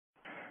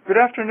Good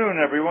afternoon,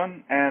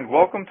 everyone, and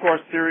welcome to our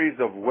series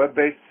of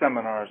web-based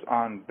seminars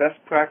on best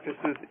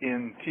practices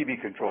in TB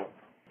control.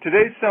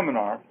 Today's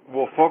seminar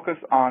will focus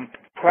on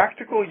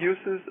practical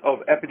uses of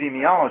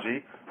epidemiology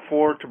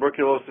for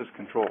tuberculosis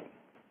control.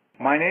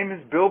 My name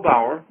is Bill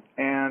Bauer,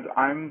 and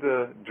I'm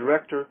the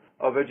Director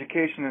of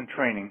Education and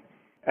Training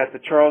at the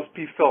Charles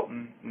P.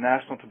 Felton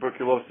National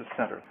Tuberculosis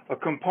Center, a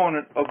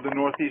component of the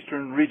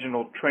Northeastern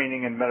Regional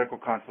Training and Medical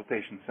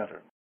Consultation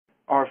Center.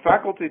 Our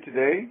faculty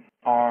today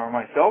are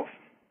myself,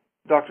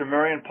 Dr.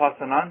 Marian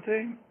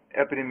Passanante,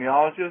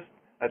 epidemiologist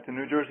at the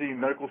New Jersey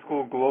Medical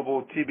School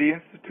Global TB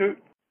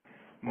Institute,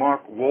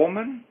 Mark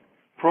Wollman,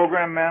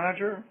 Program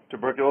Manager,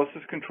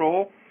 Tuberculosis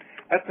Control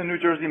at the New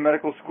Jersey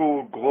Medical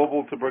School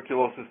Global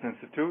Tuberculosis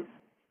Institute,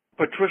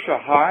 Patricia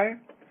High,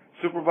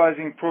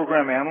 Supervising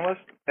Program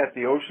Analyst at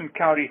the Ocean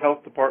County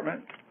Health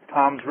Department,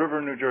 Toms River,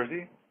 New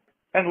Jersey,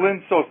 and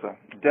Lynn Sosa,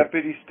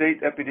 Deputy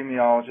State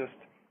Epidemiologist,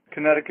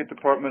 Connecticut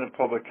Department of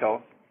Public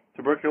Health,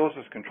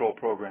 Tuberculosis Control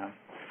Program,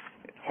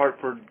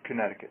 Hartford,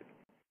 Connecticut.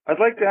 I'd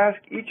like to ask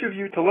each of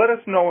you to let us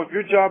know if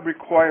your job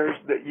requires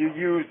that you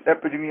use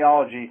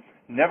epidemiology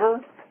never,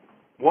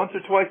 once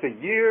or twice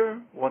a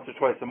year, once or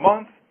twice a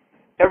month,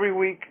 every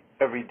week,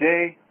 every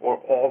day, or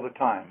all the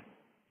time.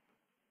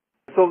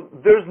 So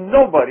there's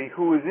nobody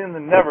who is in the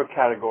never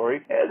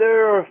category.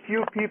 There are a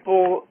few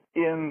people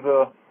in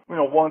the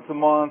once a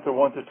month or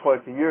once or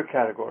twice a year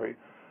category,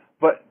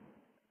 but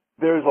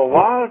there's a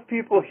lot of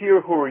people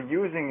here who are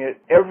using it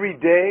every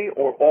day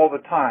or all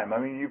the time. I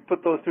mean, you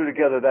put those two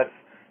together, that's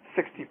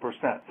 60%.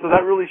 So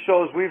that really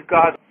shows we've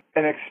got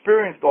an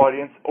experienced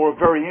audience or a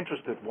very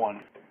interested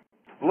one.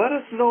 Let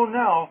us know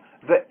now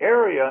the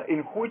area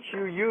in which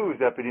you use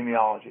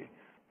epidemiology.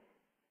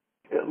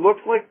 It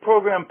looks like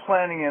program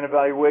planning and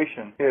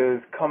evaluation is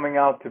coming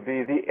out to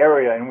be the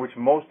area in which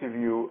most of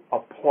you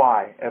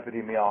apply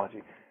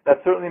epidemiology.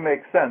 That certainly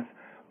makes sense.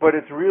 But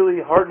it's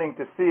really heartening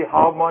to see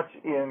how much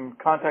in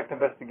contact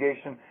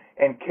investigation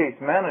and case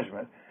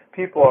management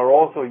people are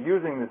also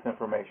using this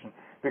information,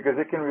 because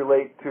it can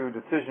relate to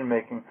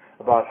decision-making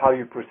about how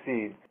you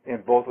proceed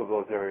in both of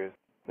those areas.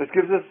 This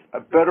gives us a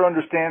better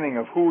understanding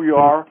of who we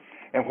are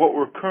and what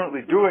we're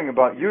currently doing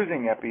about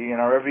using epi in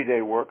our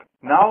everyday work.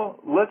 Now,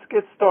 let's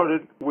get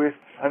started with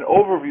an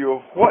overview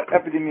of what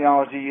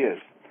epidemiology is.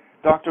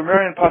 Dr.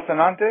 Marian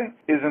Passanante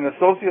is an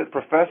associate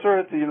professor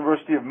at the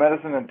University of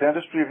Medicine and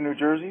Dentistry of New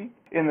Jersey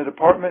in the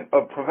Department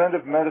of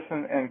Preventive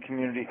Medicine and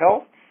Community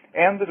Health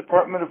and the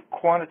Department of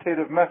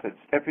Quantitative Methods,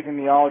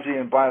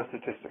 Epidemiology and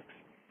Biostatistics.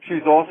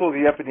 She's also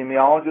the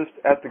epidemiologist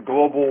at the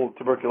Global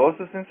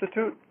Tuberculosis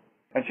Institute,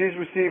 and she's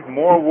received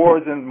more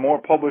awards and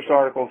more published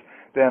articles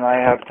than I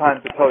have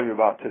time to tell you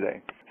about today.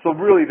 So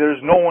really,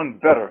 there's no one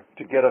better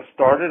to get us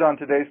started on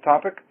today's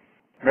topic.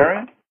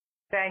 Marian?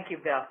 Thank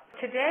you, Bill.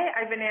 Today,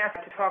 I've been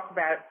asked to talk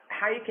about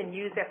how you can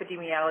use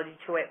epidemiology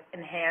to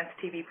enhance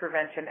TB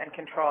prevention and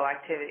control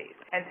activities.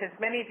 And since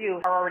many of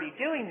you are already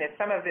doing this,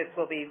 some of this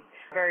will be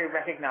very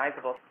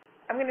recognizable.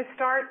 I'm going to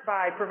start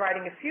by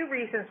providing a few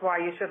reasons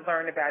why you should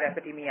learn about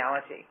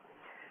epidemiology.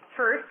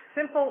 First,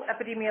 simple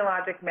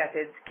epidemiologic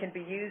methods can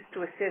be used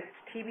to assist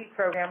TB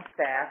program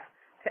staff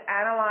to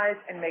analyze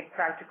and make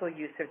practical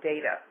use of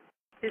data.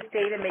 This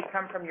data may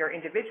come from your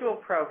individual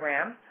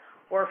program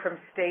or from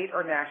state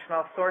or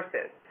national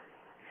sources.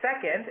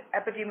 Second,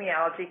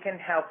 epidemiology can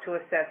help to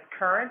assess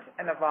current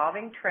and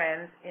evolving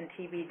trends in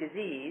TB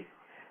disease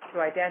to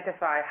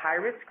identify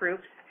high-risk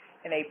groups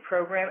in a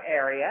program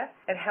area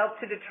and help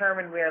to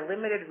determine where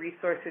limited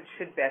resources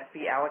should best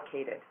be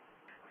allocated.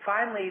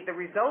 Finally, the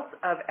results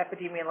of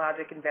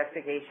epidemiologic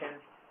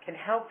investigations can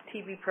help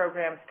TB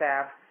program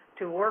staff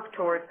to work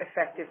towards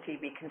effective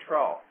TB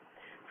control.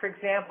 For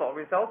example,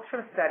 results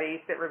from studies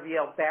that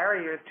reveal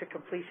barriers to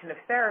completion of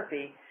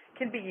therapy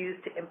can be used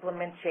to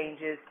implement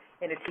changes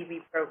in a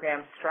TB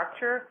program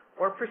structure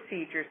or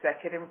procedures that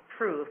could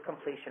improve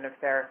completion of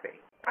therapy.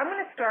 I'm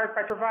going to start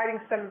by providing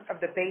some of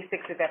the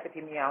basics of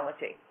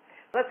epidemiology.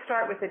 Let's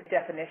start with a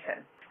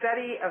definition.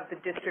 Study of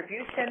the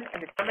distribution and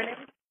determining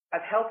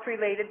of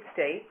health-related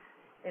states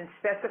in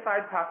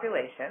specified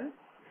populations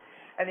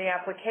and the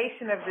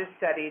application of this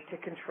study to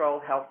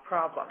control health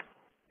problems.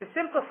 To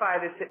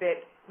simplify this a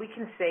bit, we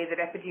can say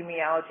that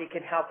epidemiology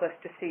can help us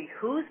to see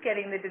who's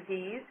getting the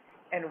disease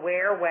and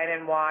where, when,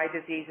 and why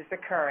disease is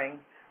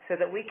occurring so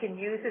that we can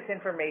use this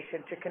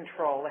information to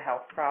control the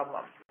health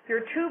problem.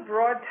 There are two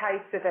broad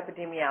types of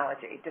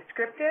epidemiology,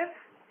 descriptive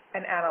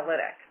and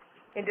analytic.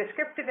 In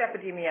descriptive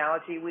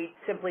epidemiology, we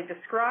simply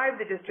describe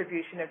the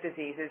distribution of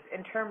diseases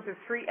in terms of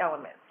three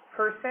elements: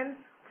 person,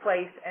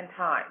 place, and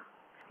time.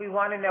 We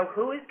want to know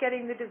who is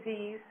getting the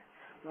disease,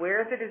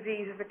 where the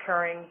disease is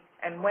occurring,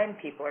 and when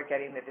people are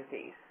getting the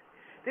disease.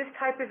 This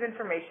type of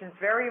information is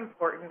very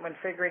important when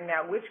figuring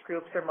out which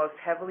groups are most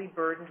heavily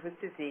burdened with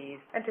disease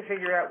and to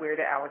figure out where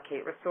to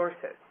allocate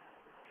resources.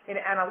 In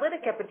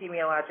analytic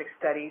epidemiologic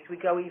studies, we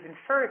go even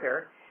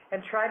further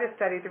and try to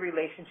study the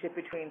relationship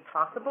between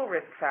possible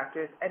risk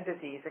factors and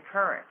disease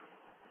occurrence.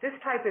 This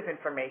type of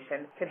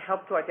information can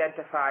help to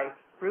identify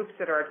groups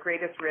that are at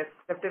greatest risk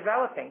of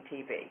developing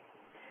TB.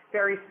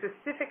 Very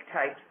specific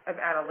types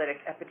of analytic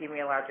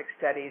epidemiologic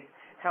studies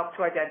help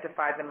to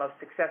identify the most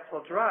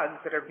successful drugs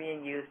that are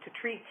being used to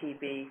treat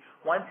TB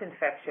once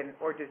infection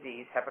or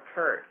disease have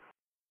occurred.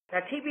 Now,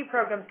 TB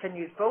programs can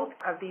use both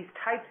of these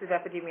types of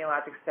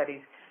epidemiologic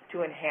studies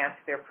to enhance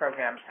their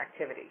program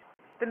activities.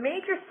 The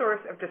major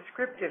source of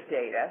descriptive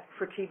data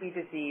for TB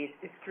disease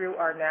is through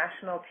our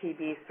national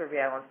TB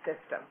surveillance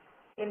system.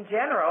 In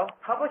general,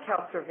 public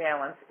health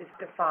surveillance is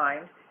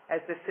defined as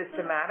the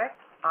systematic,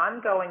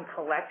 ongoing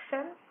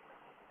collection,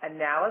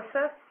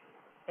 analysis,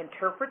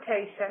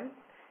 interpretation,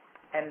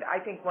 and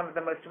I think one of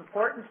the most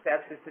important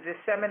steps is the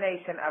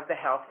dissemination of the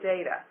health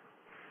data.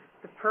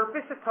 The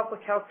purpose of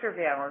public health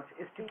surveillance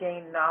is to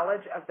gain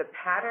knowledge of the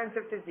patterns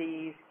of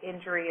disease,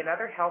 injury, and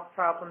other health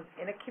problems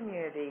in a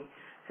community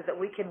so that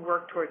we can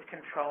work towards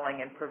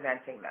controlling and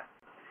preventing them.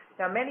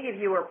 Now, many of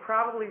you are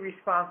probably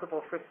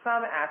responsible for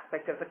some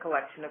aspect of the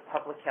collection of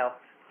public health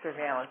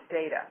surveillance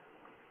data.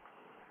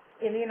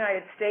 In the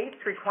United States,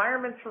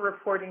 requirements for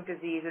reporting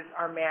diseases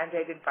are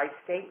mandated by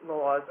state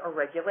laws or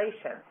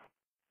regulations.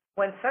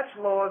 When such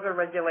laws or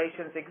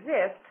regulations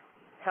exist,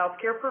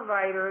 healthcare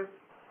providers,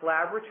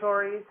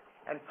 laboratories,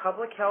 and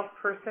public health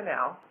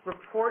personnel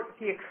report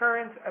the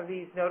occurrence of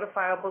these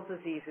notifiable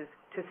diseases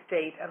to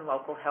state and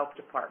local health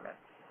departments.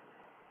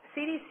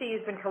 CDC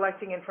has been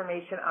collecting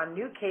information on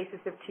new cases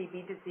of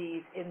TB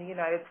disease in the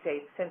United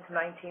States since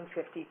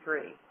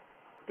 1953.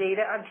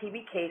 Data on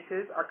TB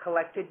cases are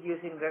collected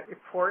using the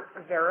Report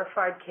of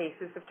Verified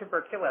Cases of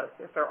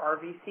Tuberculosis, or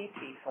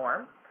RVCT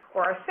form,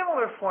 or a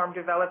similar form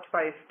developed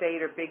by a state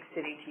or big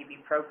city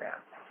TB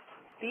program.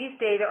 These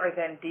data are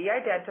then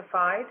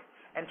de-identified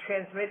and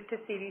transmitted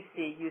to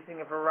CDC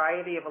using a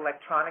variety of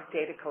electronic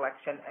data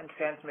collection and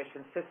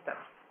transmission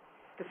systems.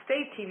 The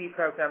state TB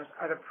programs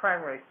are the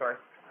primary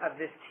source of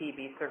this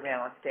TB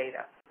surveillance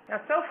data. Now,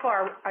 so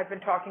far, I've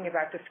been talking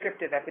about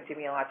descriptive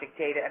epidemiologic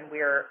data and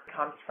where it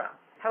comes from.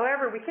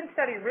 However, we can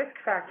study risk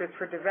factors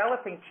for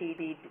developing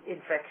TB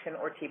infection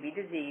or TB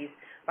disease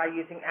by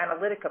using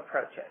analytic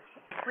approaches.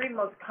 The three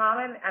most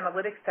common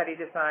analytic study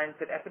designs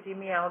that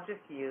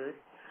epidemiologists use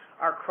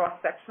are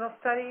cross-sectional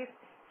studies,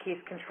 case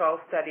control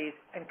studies,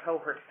 and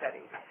cohort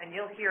studies. And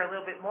you'll hear a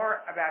little bit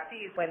more about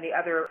these when the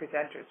other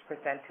presenters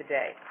present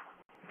today.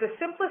 The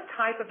simplest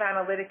type of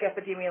analytic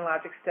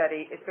epidemiologic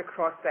study is the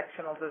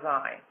cross-sectional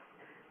design.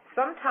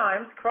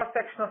 Sometimes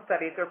cross-sectional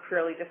studies are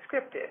purely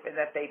descriptive in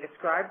that they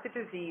describe the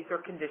disease or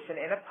condition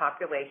in a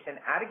population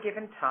at a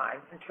given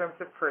time in terms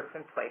of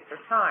person, place, or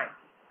time.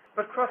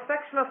 But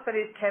cross-sectional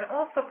studies can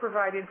also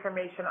provide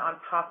information on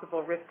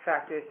possible risk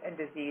factors and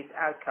disease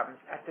outcomes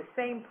at the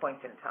same point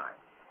in time.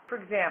 For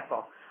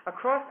example, a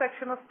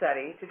cross-sectional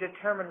study to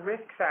determine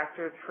risk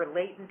factors for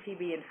latent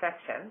TB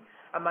infection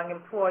among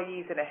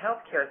employees in a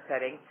healthcare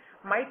setting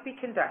might be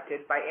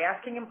conducted by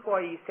asking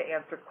employees to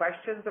answer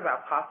questions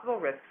about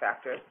possible risk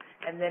factors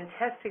and then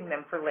testing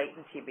them for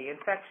latent TB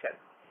infection.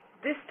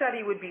 This study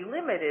would be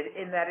limited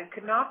in that it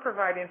could not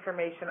provide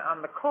information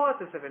on the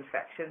causes of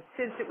infection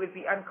since it would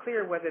be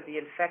unclear whether the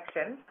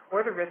infection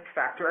or the risk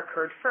factor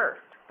occurred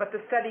first. But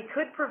the study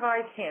could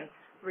provide hints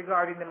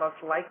regarding the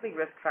most likely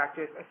risk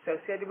factors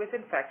associated with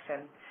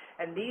infection,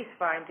 and these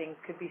findings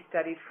could be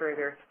studied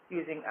further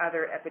using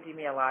other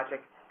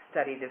epidemiologic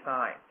study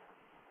designs.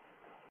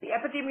 The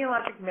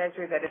epidemiologic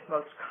measure that is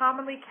most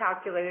commonly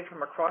calculated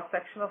from a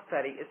cross-sectional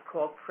study is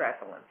called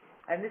prevalence,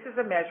 and this is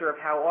a measure of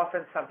how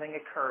often something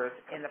occurs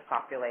in the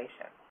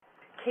population.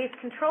 Case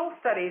control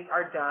studies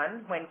are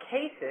done when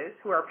cases,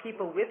 who are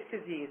people with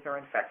disease or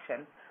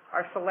infection,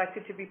 are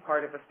selected to be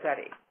part of a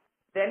study.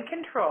 Then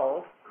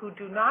controls, who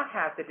do not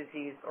have the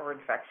disease or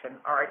infection,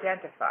 are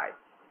identified.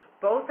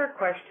 Both are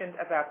questioned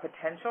about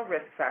potential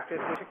risk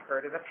factors which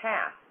occurred in the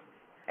past.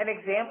 An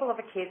example of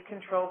a case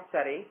control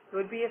study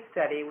would be a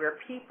study where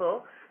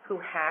people who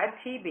had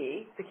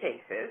TB, the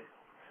cases,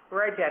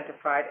 were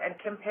identified and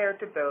compared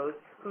to those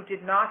who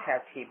did not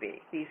have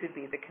TB. These would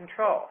be the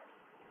controls.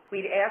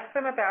 We'd ask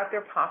them about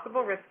their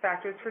possible risk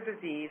factors for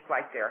disease,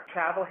 like their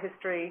travel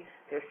history,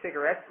 their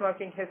cigarette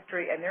smoking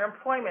history, and their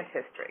employment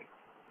history.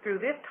 Through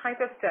this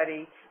type of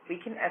study, we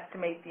can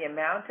estimate the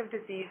amount of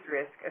disease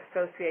risk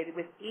associated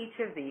with each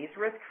of these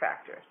risk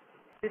factors.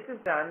 This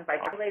is done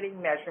by calculating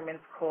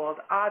measurements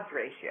called odds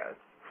ratios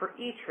for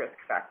each risk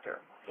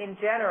factor. In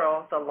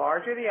general, the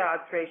larger the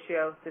odds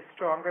ratio, the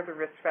stronger the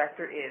risk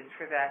factor is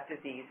for that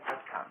disease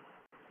outcome.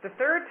 The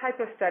third type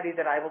of study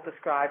that I will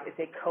describe is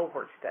a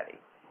cohort study.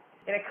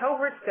 In a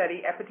cohort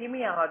study,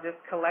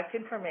 epidemiologists collect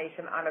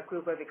information on a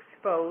group of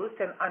exposed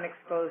and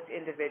unexposed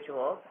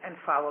individuals and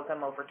follow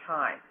them over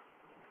time.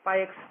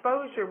 By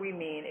exposure, we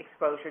mean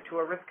exposure to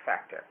a risk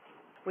factor.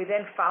 We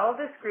then follow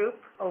this group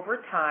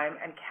over time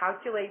and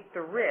calculate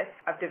the risk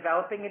of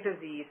developing a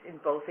disease in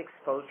both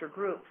exposure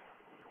groups.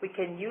 We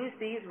can use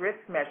these risk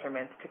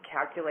measurements to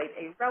calculate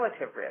a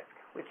relative risk,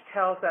 which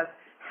tells us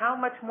how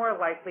much more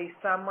likely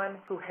someone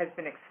who has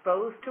been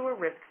exposed to a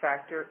risk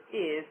factor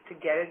is to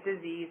get a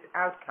disease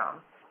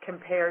outcome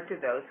compared to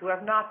those who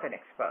have not been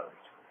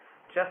exposed.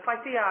 Just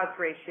like the odds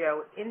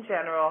ratio, in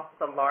general,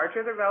 the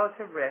larger the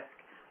relative risk,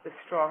 the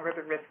stronger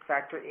the risk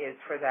factor is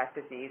for that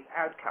disease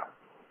outcome.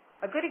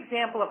 A good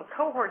example of a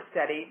cohort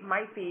study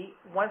might be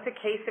once a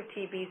case of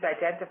TB is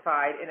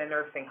identified in a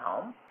nursing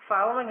home,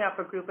 following up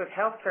a group of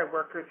healthcare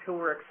workers who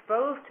were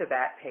exposed to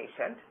that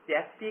patient,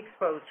 that's the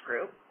exposed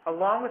group,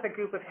 along with a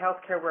group of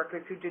healthcare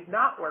workers who did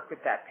not work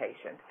with that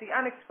patient, the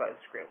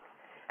unexposed group,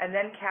 and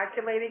then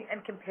calculating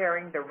and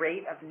comparing the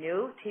rate of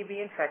new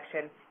TB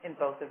infection in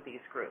both of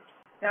these groups.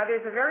 Now,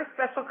 there's a very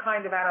special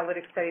kind of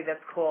analytic study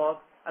that's called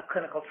a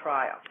clinical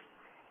trial.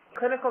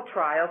 Clinical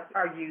trials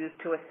are used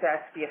to assess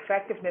the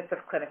effectiveness of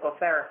clinical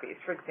therapies,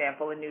 for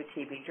example, a new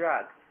TB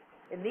drug.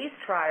 In these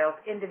trials,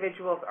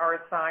 individuals are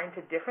assigned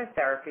to different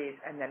therapies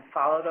and then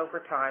followed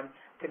over time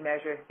to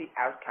measure the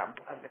outcome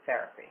of the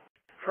therapy.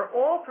 For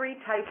all three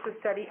types of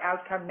study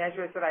outcome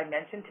measures that I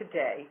mentioned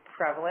today,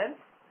 prevalence,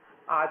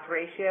 odds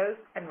ratios,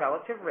 and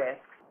relative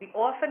risk, we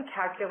often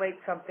calculate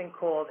something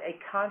called a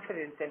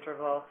confidence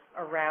interval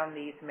around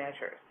these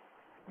measures.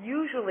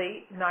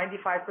 Usually,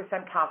 95%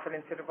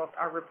 confidence intervals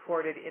are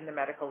reported in the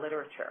medical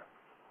literature.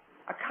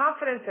 A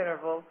confidence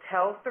interval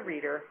tells the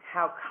reader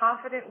how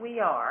confident we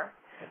are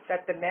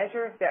that the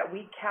measure that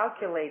we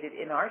calculated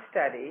in our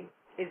study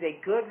is a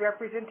good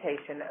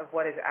representation of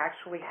what is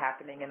actually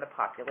happening in the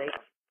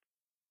population.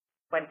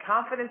 When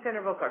confidence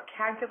intervals are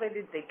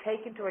calculated, they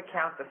take into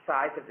account the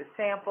size of the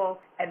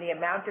sample and the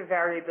amount of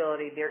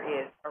variability there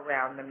is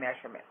around the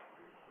measurement.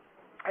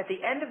 At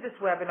the end of this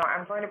webinar,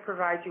 I'm going to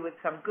provide you with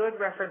some good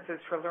references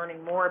for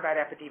learning more about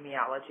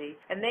epidemiology,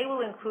 and they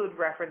will include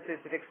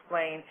references that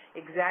explain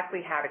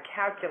exactly how to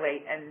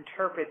calculate and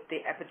interpret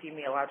the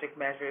epidemiologic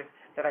measures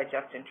that I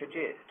just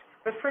introduced.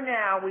 But for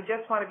now, we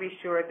just want to be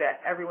sure that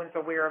everyone's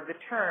aware of the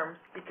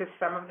terms because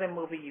some of them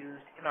will be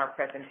used in our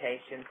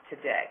presentation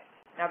today.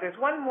 Now,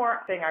 there's one more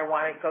thing I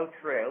want to go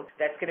through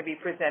that's going to be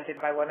presented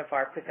by one of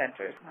our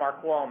presenters, Mark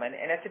Wallman,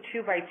 and it's a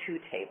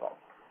 2x2 table.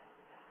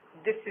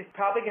 This is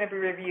probably going to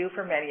be reviewed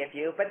for many of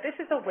you, but this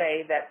is a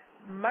way that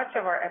much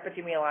of our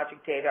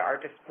epidemiologic data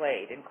are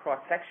displayed in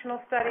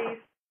cross-sectional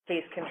studies,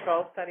 case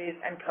control studies,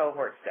 and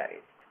cohort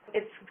studies.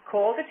 It's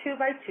called a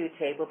 2x2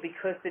 table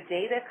because the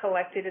data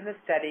collected in the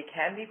study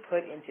can be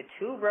put into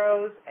 2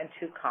 rows and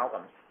 2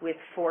 columns with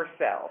 4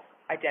 cells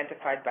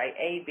identified by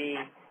A, B,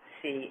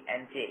 C,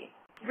 and D.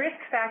 Risk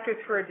factors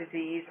for a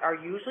disease are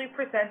usually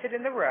presented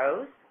in the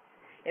rows.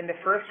 In the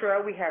first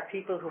row, we have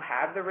people who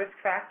have the risk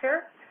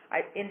factor,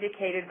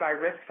 indicated by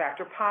risk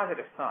factor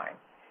positive sign.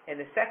 In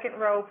the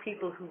second row,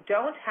 people who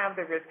don't have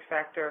the risk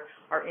factor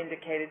are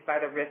indicated by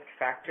the risk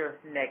factor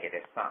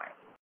negative sign.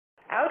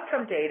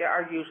 Outcome data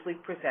are usually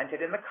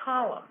presented in the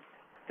columns.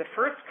 The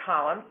first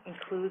column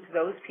includes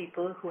those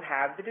people who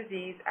have the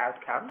disease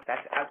outcome,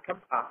 that's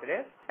outcome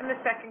positive, and the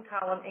second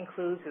column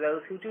includes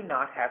those who do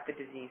not have the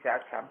disease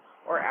outcome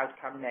or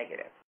outcome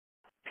negative.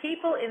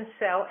 People in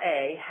cell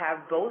A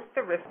have both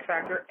the risk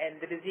factor and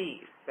the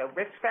disease, so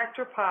risk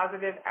factor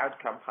positive,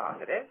 outcome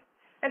positive,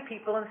 and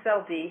people in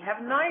cell D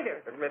have neither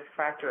the risk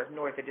factor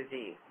nor the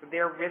disease, so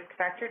they're risk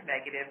factor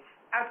negative,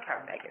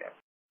 outcome negative.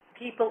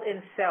 People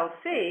in cell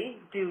C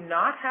do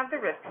not have the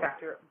risk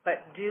factor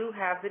but do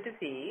have the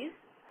disease,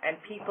 and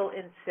people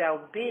in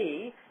cell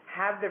B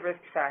have the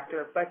risk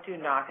factor but do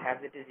not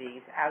have the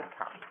disease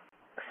outcome.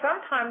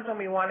 Sometimes when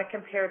we want to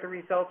compare the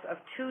results of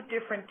 2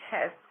 different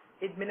tests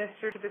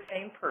administered to the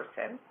same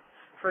person.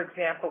 For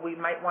example, we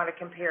might want to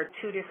compare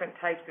 2 different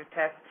types of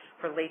tests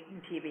for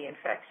latent TB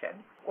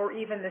infection, or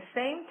even the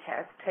same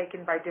test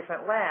taken by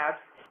different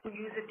labs. We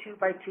use a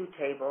 2x2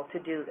 table to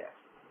do this.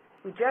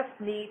 We just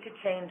need to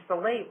change the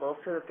label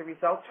so that the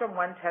results from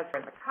one test are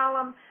in the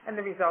column and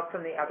the results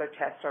from the other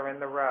test are in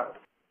the row.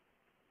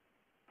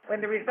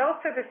 When the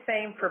results are the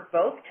same for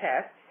both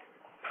tests,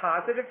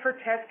 positive for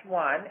test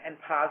 1 and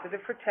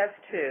positive for test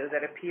 2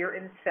 that appear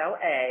in cell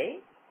A,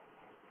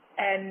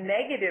 and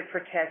negative for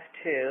test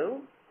 2,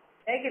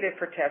 negative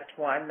for test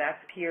 1, that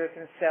appears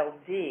in cell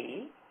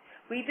D,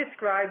 we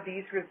describe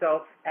these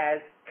results as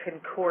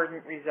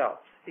concordant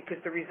results because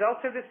the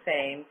results are the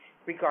same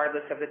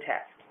regardless of the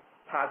test,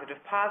 positive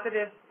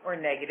positive or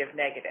negative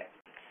negative.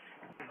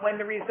 When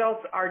the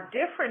results are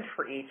different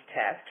for each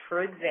test,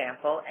 for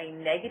example, a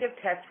negative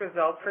test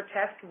result for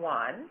test 1,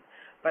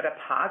 but a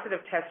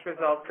positive test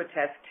result for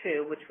test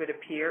 2, which would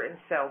appear in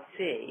cell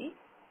C,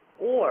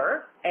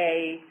 or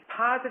a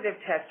positive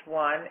test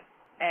 1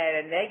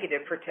 and a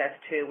negative for test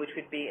 2, which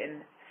would be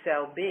in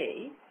cell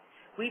B,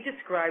 we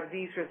describe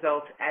these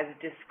results as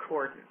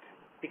discordant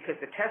because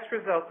the test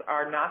results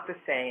are not the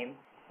same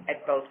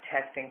at both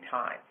testing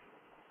times.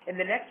 In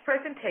the next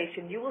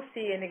presentation, you will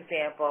see an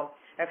example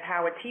of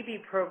how a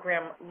TB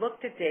program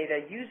looked at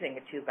data using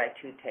a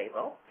 2x2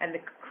 table and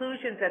the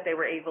conclusions that they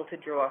were able to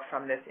draw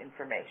from this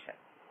information.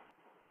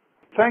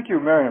 Thank you,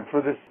 Miriam,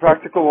 for this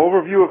practical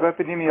overview of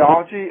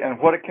epidemiology and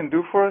what it can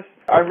do for us.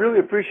 I really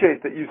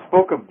appreciate that you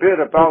spoke a bit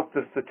about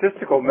the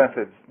statistical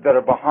methods that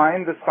are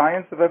behind the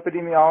science of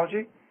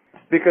epidemiology,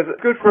 because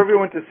it's good for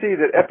everyone to see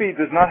that epi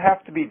does not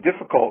have to be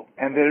difficult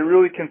and that it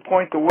really can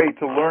point the way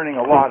to learning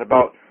a lot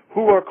about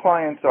who our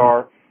clients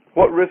are,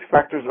 what risk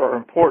factors are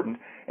important,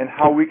 and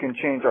how we can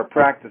change our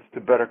practice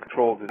to better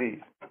control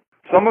disease.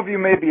 Some of you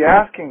may be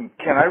asking,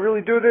 can I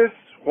really do this?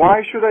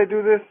 Why should I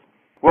do this?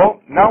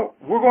 Well, now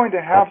we're going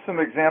to have some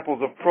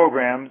examples of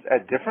programs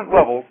at different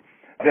levels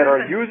that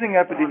are using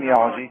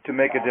epidemiology to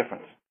make a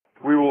difference.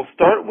 We will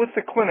start with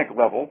the clinic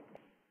level.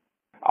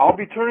 I'll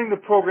be turning the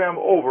program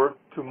over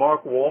to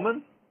Mark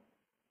Wollman.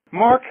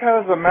 Mark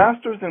has a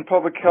master's in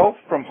public health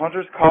from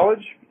Hunter's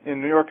College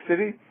in New York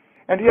City,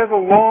 and he has a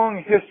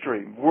long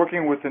history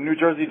working with the New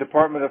Jersey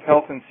Department of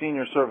Health and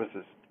Senior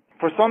Services.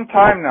 For some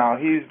time now,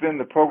 he's been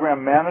the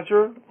program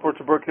manager for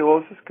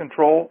tuberculosis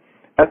control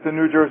at the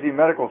New Jersey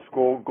Medical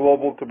School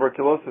Global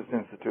Tuberculosis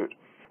Institute,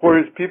 where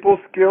his people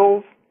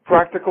skills,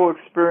 practical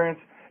experience,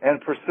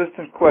 and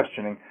persistent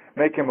questioning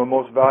make him a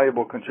most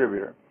valuable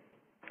contributor.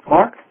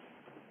 Mark?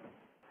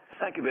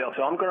 Thank you, Bill.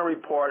 So I'm going to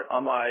report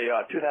on my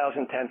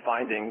 2010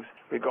 findings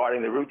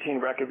regarding the routine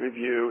record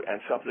review and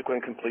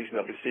subsequent completion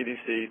of the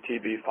CDC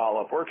TB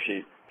follow-up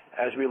worksheet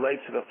as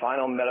relates to the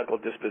final medical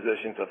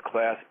dispositions of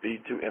Class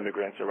B2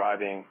 immigrants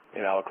arriving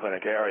in our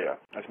clinic area.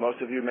 As most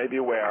of you may be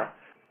aware,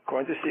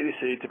 according to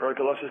CDC,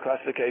 tuberculosis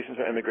classifications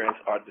for immigrants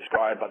are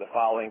described by the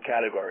following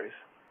categories.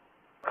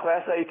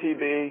 Class A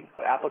TB,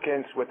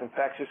 applicants with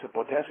infectious or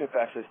potentially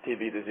infectious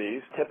TB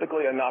disease,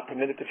 typically are not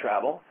permitted to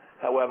travel.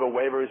 However,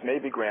 waivers may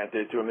be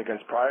granted to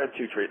immigrants prior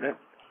to treatment.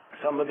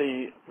 Some of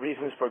the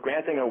reasons for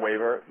granting a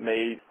waiver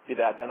may be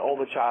that an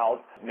older child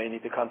may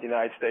need to come to the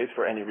United States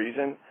for any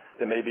reason.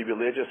 There may be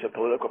religious or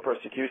political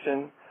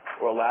persecution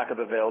or lack of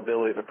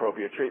availability of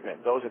appropriate treatment.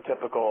 Those are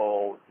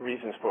typical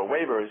reasons for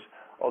waivers,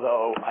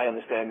 although I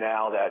understand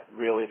now that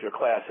really if you're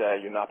Class A,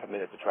 you're not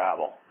permitted to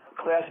travel.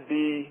 Class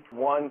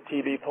B1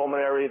 TB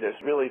pulmonary, there's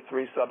really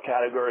three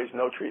subcategories: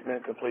 no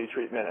treatment, complete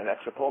treatment, and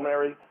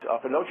extrapulmonary.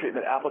 For no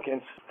treatment,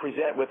 applicants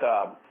present with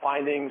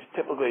findings,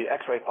 typically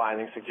X-ray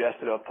findings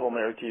suggestive of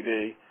pulmonary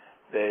TB.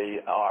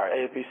 They are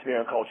AFP smear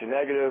and culture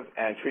negative,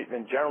 and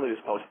treatment generally is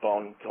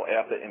postponed until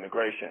after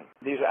immigration.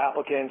 These are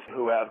applicants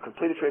who have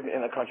completed treatment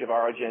in the country of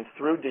origin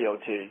through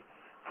DOT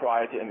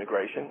prior to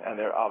immigration, and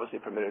they're obviously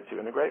permitted to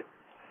immigrate.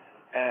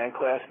 And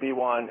Class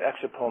B1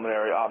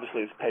 extrapulmonary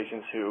obviously is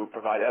patients who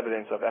provide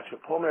evidence of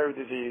extrapulmonary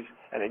disease,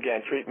 and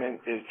again,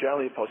 treatment is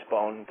generally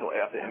postponed until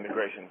after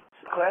immigration.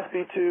 Class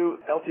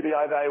B2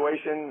 LTBI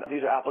evaluation,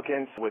 these are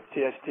applicants with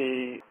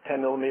TST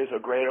 10 millimeters or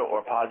greater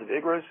or positive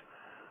IGRAs.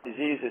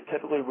 Disease is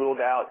typically ruled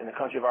out in the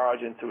country of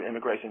origin through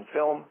immigration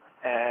film,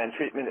 and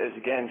treatment is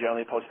again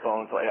generally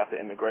postponed until after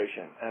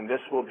immigration. And this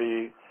will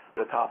be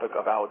the topic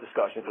of our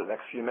discussion for the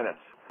next few minutes.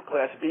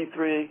 Class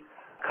B3,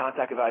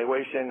 contact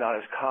evaluation, not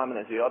as common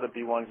as the other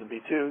B1s and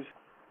B2s.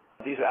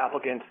 These are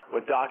applicants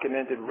with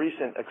documented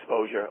recent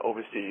exposure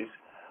overseas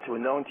to a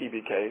known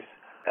TB case.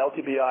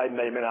 LTBI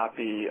may or may not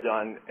be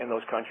done in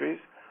those countries.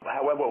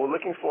 However, what we're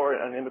looking for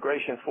in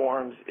immigration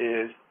forms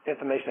is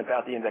information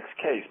about the index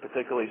case,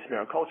 particularly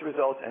smear and culture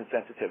results and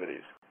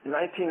sensitivities. In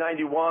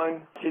 1991,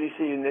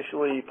 CDC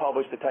initially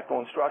published the technical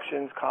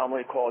instructions,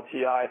 commonly called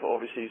TI, for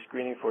overseas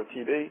screening for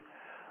TB.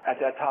 At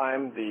that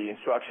time, the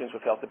instructions were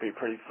felt to be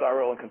pretty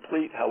thorough and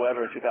complete.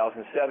 However, in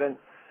 2007,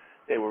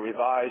 they were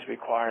revised,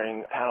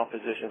 requiring panel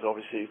physicians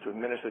overseas to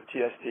administer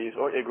TSTs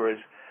or IGRAs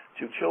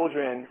to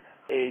children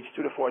aged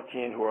 2 to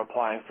 14 who were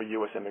applying for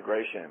U.S.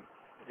 immigration.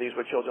 These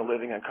were children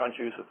living in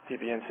countries with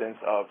TB incidence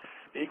of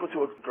equal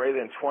to or greater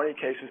than 20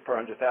 cases per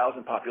 100,000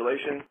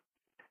 population.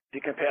 If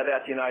you compare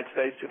that to the United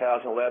States,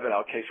 2011,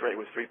 our case rate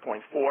was 3.4.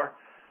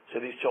 So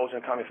these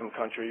children are coming from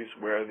countries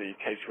where the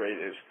case rate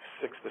is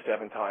 6 to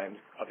 7 times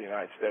of the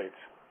United States.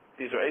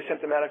 These are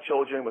asymptomatic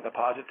children with a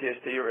positive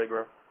TST or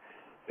IGRA.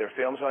 Their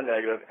films are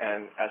negative,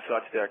 and as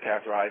such, they're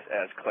characterized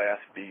as Class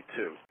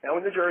B2. Now,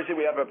 in New Jersey,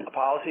 we have a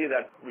policy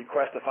that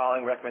requests the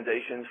following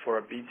recommendations for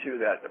a B2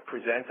 that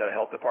presents at a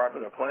health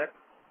department or clinic.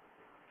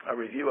 A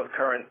review of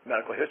current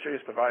medical history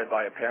is provided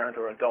by a parent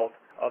or adult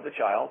of the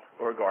child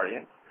or a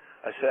guardian.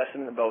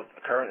 Assessment of both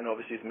current and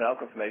overseas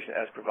medical information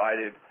as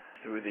provided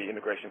through the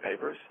immigration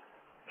papers,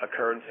 a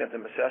current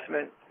symptom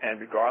assessment, and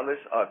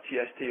regardless of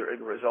TST or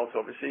IGRA results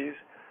overseas,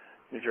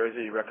 New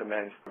Jersey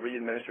recommends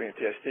re-administering a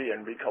TST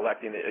and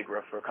recollecting the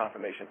IGRA for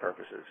confirmation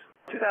purposes.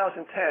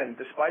 2010,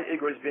 despite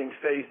IGRAs being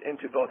phased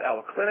into both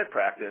our clinic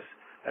practice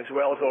as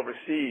well as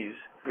overseas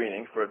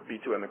screening for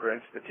B2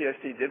 immigrants, the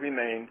TST did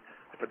remain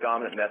the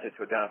predominant method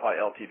to identify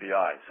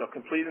LTBI. So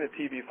completing the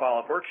TB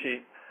follow-up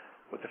worksheet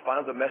with the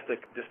final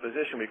domestic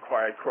disposition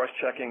required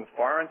cross-checking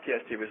foreign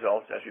TST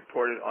results as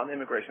reported on the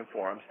immigration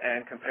forms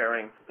and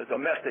comparing the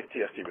domestic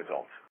TST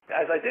results.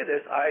 As I did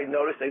this, I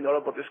noticed a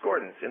notable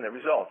discordance in the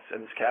results,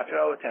 and this captured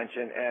our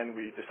attention, and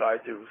we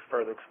decided to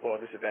further explore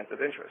this event of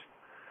interest.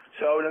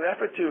 So in an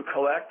effort to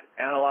collect,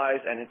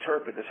 analyze, and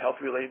interpret this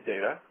health-related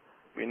data,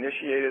 we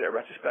initiated a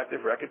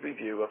retrospective record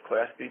review of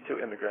Class B2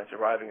 immigrants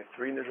arriving in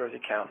 3 New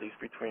Jersey counties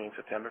between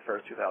September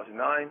 1st, 2009,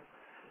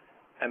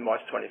 and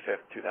March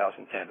 25th,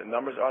 2010. The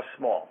numbers are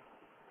small.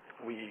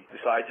 We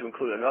decided to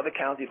include another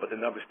county, but the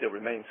numbers still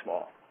remain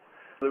small.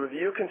 The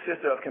review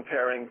consisted of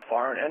comparing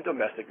foreign and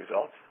domestic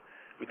results.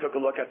 We took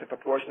a look at the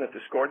proportion of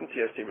discordant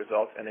TST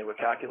results, and they were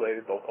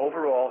calculated both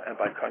overall and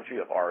by country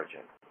of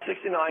origin.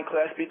 69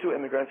 Class B2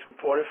 immigrants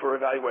reported for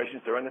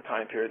evaluations during the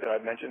time period that I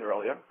mentioned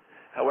earlier.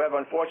 However,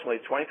 unfortunately,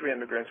 23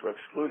 immigrants were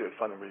excluded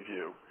from the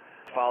review.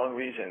 Following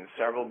reasons: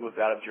 several moved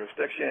out of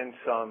jurisdiction,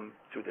 some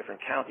to a different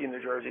county in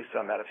New Jersey,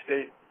 some out of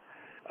state.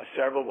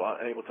 Several were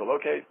unable to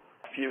locate.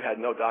 A few had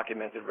no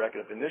documented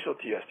record of initial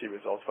TST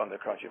results from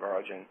their country of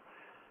origin,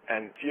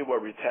 and few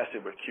were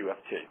retested with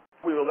QFT.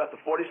 We were left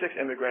with 46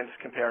 immigrants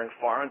comparing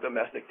foreign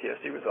domestic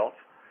TST results.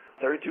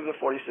 32 of the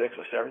 46,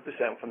 or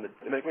 7%, from the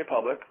Dominican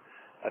Republic,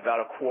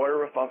 about a quarter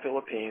were from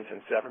Philippines, and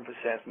 7%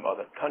 from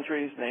other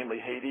countries, namely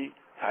Haiti,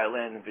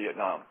 Thailand, and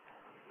Vietnam.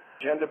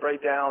 Gender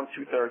breakdown: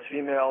 2/3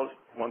 females,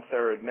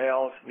 1/3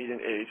 males, median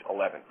age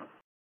 11.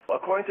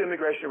 According to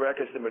immigration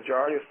records, the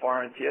majority of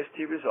foreign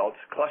TST results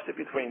clustered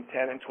between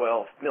 10 and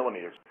 12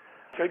 millimeters.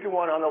 Figure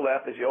 1 on the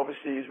left is the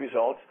overseas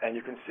results, and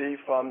you can see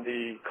from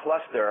the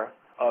cluster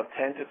of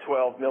 10 to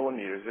 12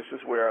 millimeters, this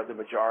is where the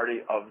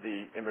majority of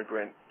the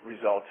immigrant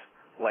results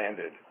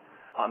landed.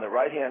 On the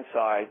right-hand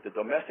side, the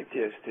domestic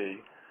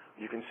TST,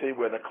 you can see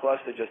where the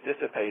cluster just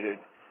dissipated,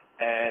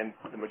 and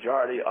the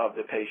majority of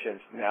the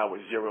patients now were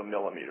 0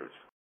 millimeters.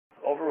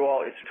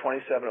 Overall, it's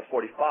 27 of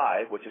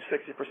 45, which is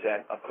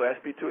 60% of Class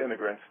B2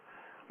 immigrants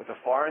with a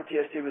foreign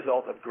TST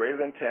result of greater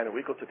than 10 or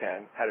equal to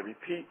 10 had a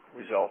repeat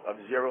result of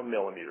 0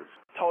 millimeters.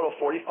 Total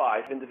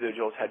 45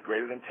 individuals had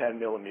greater than 10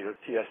 millimeter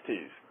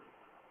TSTs.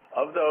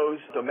 Of those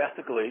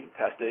domestically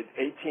tested,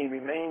 18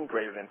 remained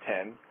greater than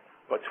 10,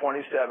 but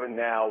 27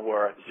 now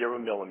were 0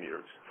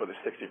 millimeters for the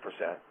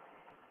 60%.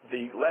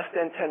 The less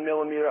than 10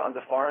 millimeter on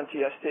the foreign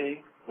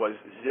TST was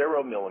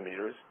 0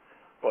 millimeters,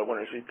 but when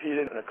it was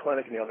repeated in a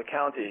clinic in the other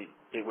county,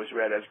 it was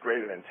read as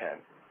greater than 10.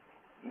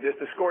 There's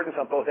discordance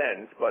on both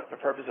ends, but for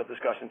purpose of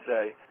discussion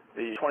today,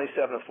 the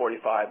 27 of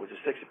 45 was a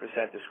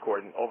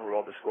 60%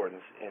 overall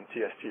discordance in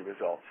TST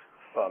results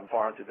from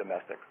foreign to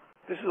domestic.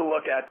 This is a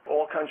look at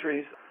all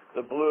countries.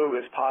 The blue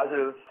is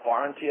positive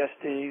foreign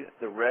TST,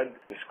 the red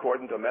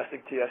discordant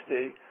domestic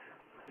TST.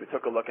 We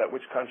took a look at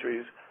which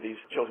countries these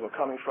children were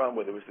coming from,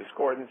 where there was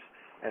discordance,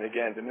 and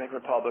again, Dominican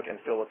Republic and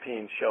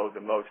Philippines showed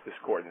the most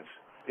discordance.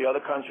 The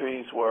other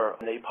countries were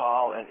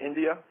Nepal and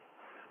India,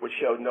 which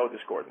showed no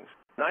discordance.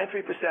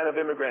 93% of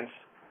immigrants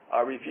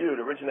reviewed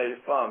originated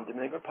from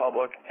Dominican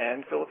Republic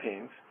and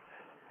Philippines,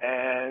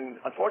 and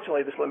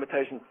unfortunately, this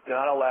limitation did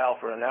not allow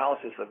for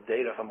analysis of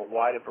data from a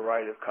wider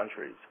variety of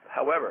countries.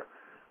 However,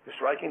 the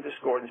striking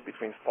discordance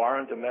between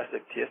foreign and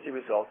domestic TST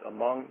results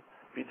among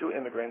B2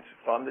 immigrants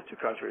from the two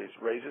countries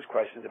raises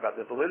questions about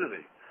the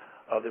validity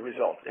of the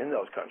results in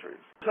those countries.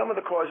 Some of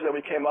the causes that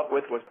we came up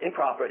with was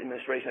improper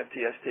administration of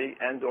TST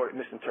and/or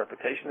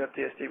misinterpretation of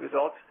TST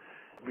results,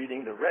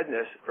 reading the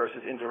redness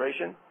versus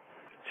induration.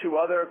 Two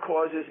other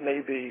causes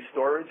may be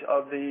storage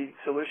of the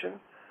solution,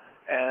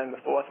 and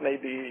the fourth may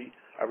be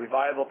a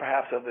revival,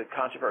 perhaps, of the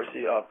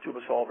controversy of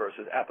tubasol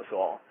versus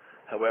aposol.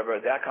 However,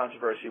 that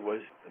controversy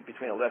was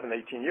between 11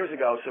 and 18 years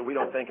ago, so we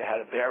don't think it had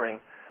a bearing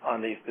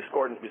on these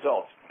discordant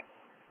results.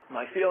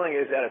 My feeling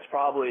is that it's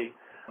probably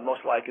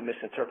most likely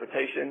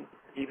misinterpretation.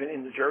 Even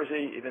in New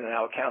Jersey, even in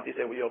our counties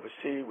that we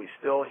oversee, we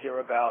still hear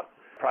about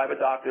private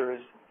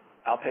doctors,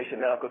 outpatient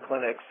medical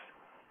clinics,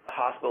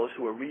 hospitals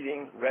who are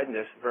reading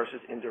redness versus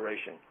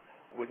induration.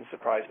 It wouldn't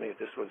surprise me if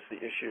this was the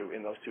issue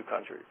in those two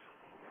countries.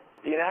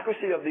 The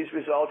inaccuracy of these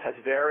results has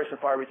various and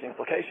far-reaching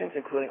implications,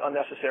 including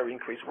unnecessary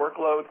increased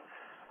workload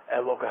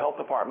at local health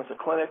departments or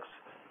clinics,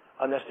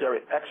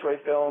 unnecessary x-ray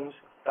films,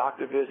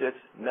 doctor visits,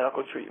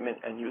 medical treatment,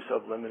 and use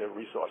of limited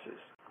resources.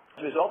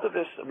 As a result of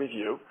this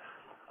review,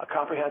 a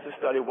comprehensive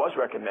study was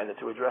recommended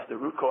to address the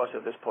root cause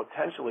of this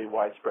potentially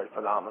widespread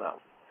phenomenon.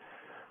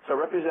 So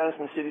representatives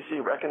from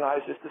CDC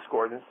recognized this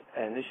discordance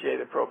and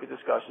initiated appropriate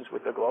discussions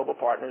with their global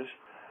partners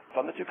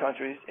from the two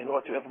countries in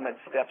order to implement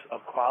steps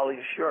of quality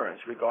assurance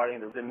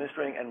regarding the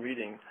administering and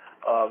reading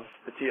of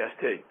the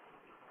TST.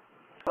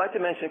 I'd like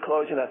to mention in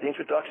closing that the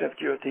introduction of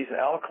QFTs in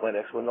our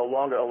clinics will no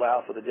longer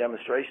allow for the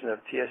demonstration of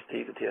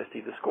TST to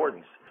TST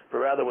discordance, but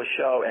rather will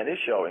show and is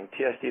showing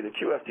TST to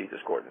QFT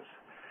discordance.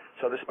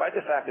 So despite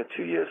the fact that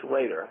 2 years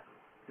later,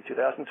 in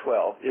 2012,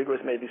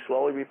 IGRAs may be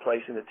slowly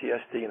replacing the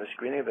TST in the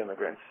screening of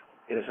immigrants,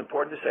 it is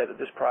important to say that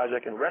this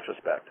project, in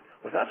retrospect,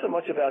 was not so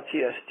much about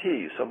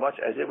TST so much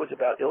as it was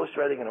about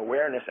illustrating an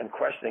awareness and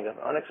questioning of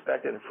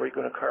unexpected and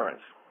frequent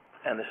occurrence,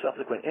 and the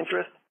subsequent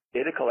interest,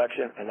 data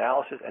collection,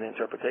 analysis, and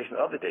interpretation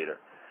of the data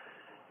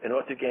in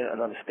order to gain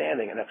an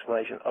understanding and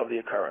explanation of the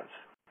occurrence.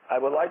 I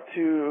would like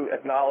to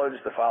acknowledge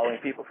the following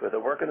people for their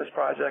work in this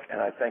project,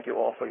 and I thank you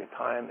all for your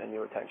time and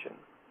your attention.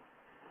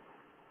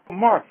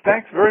 Mark,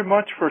 thanks very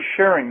much for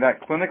sharing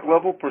that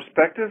clinic-level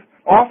perspective.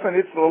 Often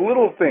it's the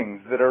little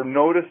things that are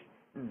noticed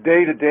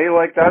day to day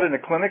like that in a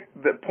clinic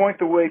that point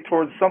the way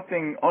towards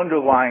something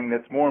underlying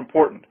that's more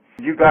important.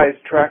 You guys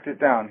tracked it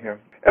down here.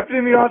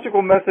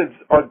 Epidemiological methods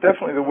are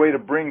definitely the way to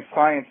bring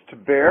science to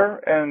bear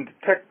and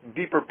detect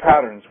deeper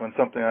patterns when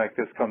something like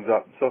this comes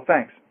up. So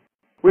thanks.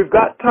 We've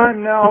got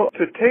time now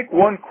to take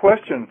one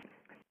question.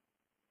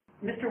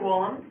 Mr.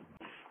 Woolham,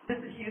 this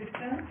is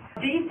Houston.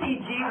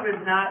 BCG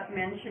was not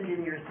mentioned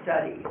in your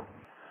study.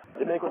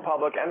 The Dominican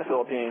Republic and the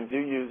Philippines do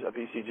use a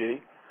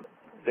BCG.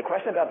 The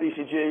question about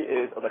BCG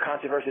is, or the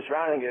controversy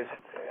surrounding is,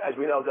 as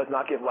we know, does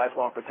not give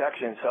lifelong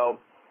protection. So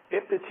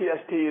if the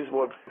TSTs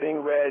were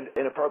being read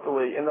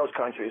inappropriately in those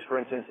countries, for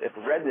instance, if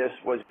redness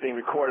was being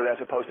recorded as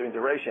opposed to in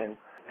duration,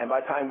 and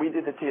by the time we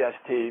did the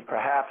TST,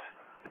 perhaps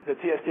the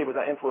TST was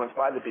not influenced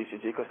by the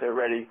BCG because they were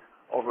already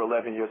over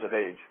 11 years of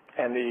age,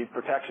 and the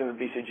protection of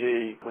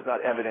BCG was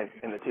not evident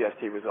in the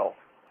TST result.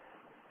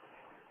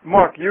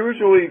 Mark,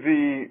 usually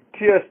the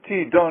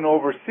TST done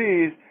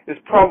overseas is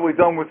probably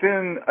done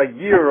within a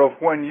year of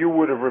when you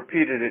would have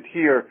repeated it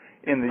here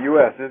in the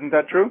U.S. Isn't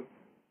that true?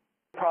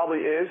 Probably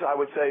is. I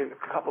would say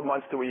a couple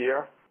months to a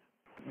year.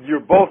 You're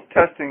both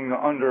testing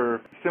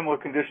under similar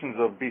conditions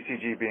of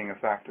BCG being a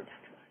factor.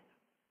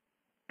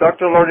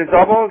 Dr.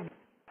 Lordizabal?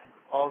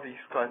 All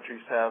these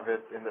countries have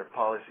it in their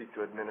policy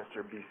to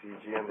administer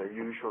BCG, and they're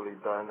usually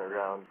done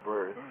around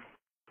birth.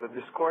 The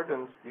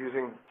discordants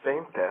using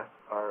same test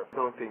I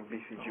don't think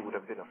BCG would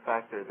have been a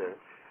factor there.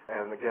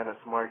 And again, as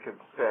Mark had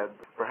said,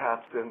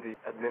 perhaps in the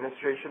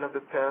administration of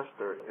the test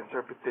or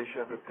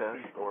interpretation of the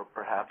test, or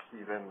perhaps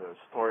even the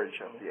storage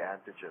of the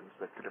antigens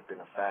that could have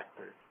been a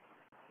factor.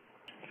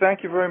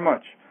 Thank you very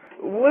much.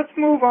 Let's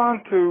move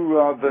on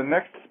to the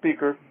next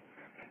speaker.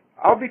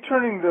 I'll be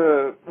turning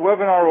the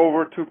webinar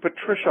over to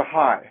Patricia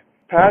High.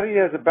 Patty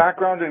has a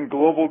background in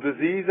global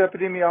disease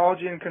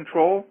epidemiology and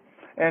control,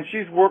 and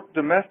she's worked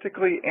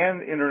domestically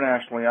and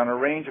internationally on a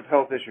range of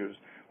health issues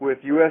with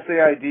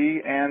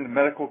USAID and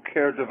Medical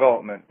Care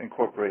Development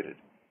Incorporated.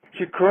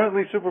 She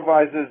currently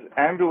supervises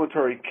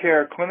ambulatory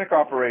care clinic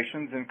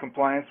operations in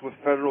compliance with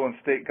federal and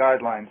state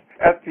guidelines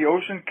at the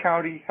Ocean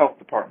County Health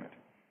Department.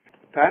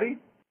 Patty?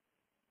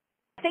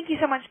 Thank you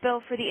so much,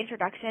 Bill, for the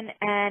introduction,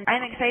 and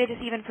I'm excited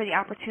this evening for the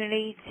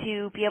opportunity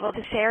to be able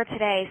to share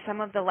today some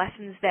of the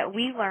lessons that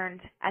we learned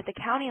at the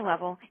county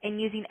level in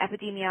using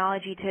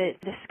epidemiology to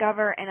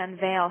discover and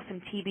unveil some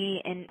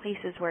TB in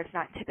places where it's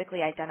not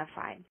typically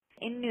identified.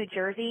 In New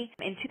Jersey,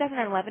 in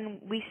 2011,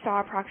 we saw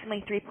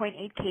approximately 3.8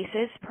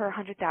 cases per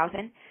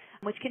 100,000,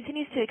 which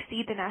continues to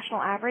exceed the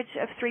national average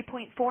of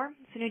 3.4.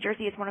 So New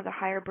Jersey is one of the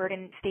higher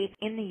burden states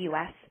in the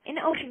U.S. In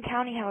Ocean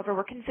County, however,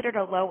 we're considered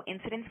a low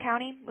incidence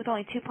county with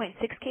only 2.6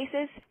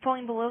 cases,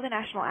 falling below the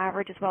national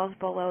average as well as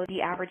below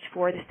the average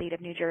for the state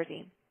of New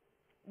Jersey.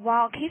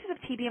 While cases of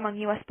TB among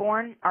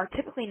U.S.-born are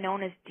typically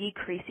known as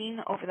decreasing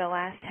over the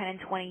last 10 and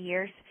 20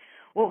 years,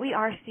 what we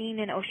are seeing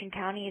in Ocean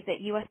County is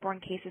that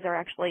U.S.-born cases are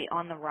actually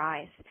on the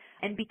rise.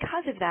 And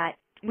because of that,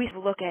 we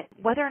look at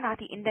whether or not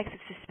the index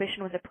of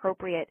suspicion was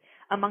appropriate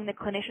among the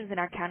clinicians in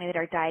our county that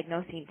are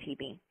diagnosing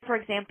TB. For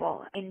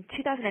example, in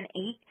 2008,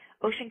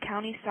 Ocean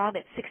County saw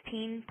that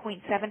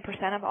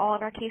 16.7% of all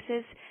of our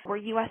cases were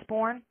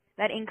U.S.-born.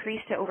 That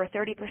increased to over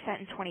 30%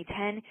 in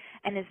 2010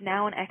 and is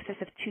now in excess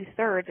of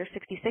two-thirds, or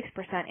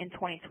 66%, in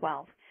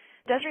 2012.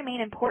 It does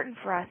remain important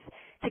for us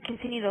to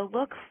continue to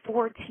look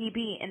for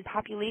TB in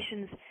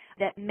populations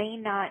that may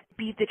not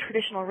be the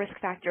traditional risk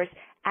factors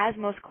as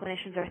most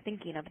clinicians are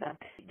thinking of them,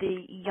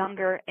 the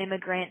younger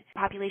immigrant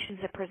populations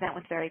that present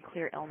with very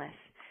clear illness.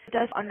 It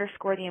does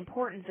underscore the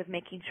importance of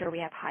making sure we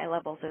have high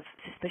levels of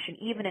suspicion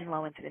even in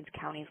low-incidence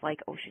counties like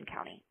Ocean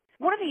County.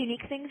 One of the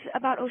unique things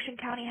about Ocean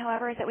County,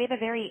 however, is that we have a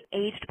very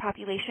aged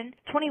population.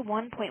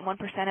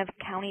 21.1% of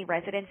county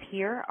residents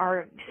here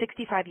are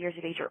 65 years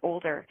of age or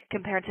older,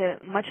 compared to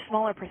much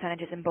smaller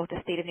percentages in both the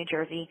state of New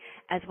Jersey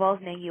as well as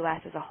in the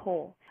U.S. as a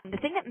whole. The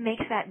thing that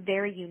makes that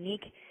very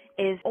unique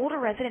is older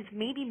residents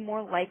may be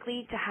more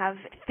likely to have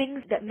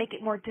things that make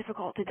it more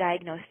difficult to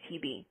diagnose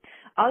TB.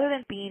 Other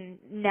than being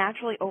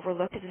naturally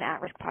overlooked as an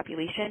at-risk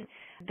population,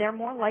 they're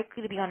more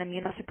likely to be on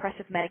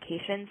immunosuppressive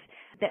medications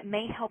that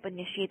may help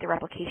initiate the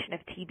replication of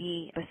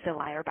TB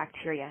bacilli or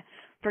bacteria.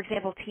 For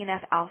example,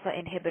 TNF-alpha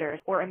inhibitors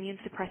or immune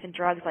suppressant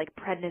drugs like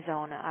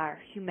prednisone or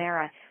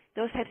Humira,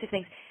 those types of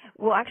things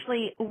will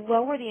actually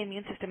lower the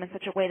immune system in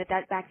such a way that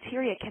that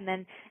bacteria can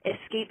then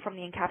escape from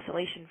the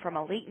encapsulation from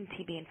a latent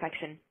TB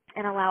infection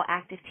and allow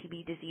active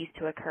TB disease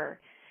to occur.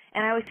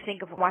 And I always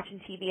think of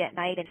watching TV at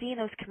night and seeing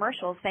those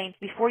commercials saying,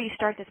 before you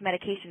start this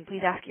medication,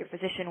 please ask your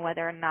physician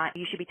whether or not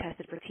you should be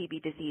tested for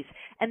TB disease.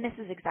 And this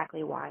is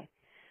exactly why.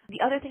 The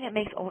other thing that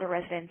makes older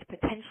residents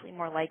potentially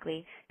more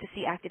likely to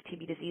see active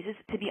TB diseases,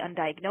 to be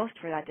undiagnosed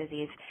for that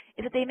disease,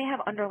 is that they may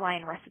have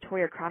underlying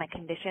respiratory or chronic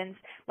conditions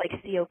like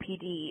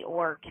COPD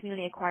or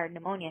community-acquired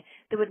pneumonia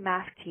that would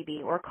mask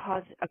TB or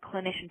cause a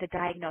clinician to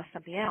diagnose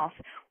something else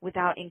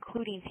without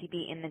including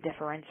TB in the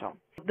differential.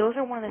 Those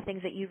are one of the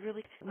things that you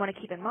really want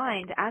to keep in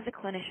mind as a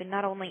clinician,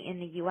 not only in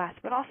the U.S.,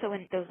 but also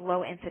in those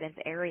low-incidence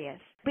areas.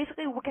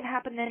 Basically, what can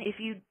happen then if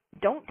you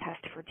don't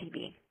test for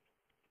TB?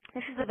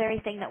 This is the very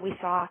thing that we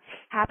saw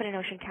happen in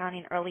Ocean County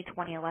in early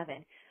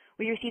 2011.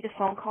 We received a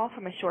phone call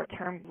from a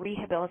short-term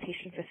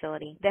rehabilitation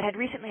facility that had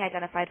recently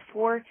identified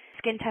 4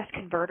 skin test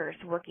converters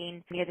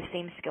working near the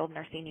same skilled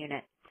nursing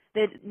unit.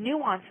 The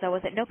nuance, though,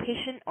 was that no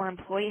patient or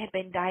employee had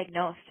been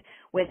diagnosed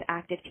with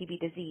active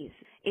TB disease.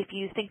 If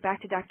you think back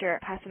to Dr.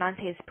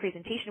 Passanante's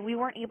presentation, we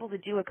weren't able to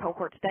do a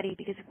cohort study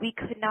because we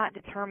could not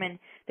determine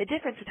the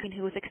difference between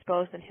who was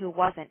exposed and who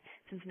wasn't,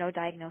 since no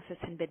diagnosis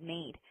had been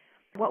made.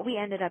 What we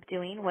ended up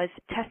doing was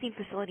testing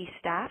facility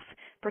staff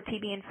for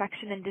TB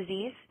infection and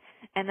disease,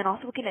 and then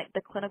also looking at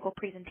the clinical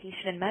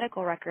presentation and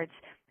medical records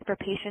for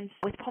patients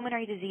with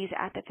pulmonary disease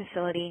at the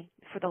facility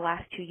for the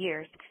last 2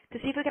 years to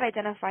see if we could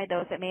identify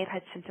those that may have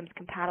had symptoms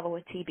compatible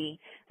with TB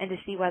and to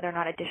see whether or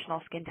not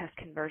additional skin test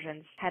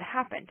conversions had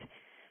happened.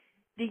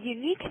 The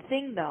unique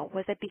thing, though,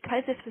 was that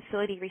because this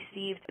facility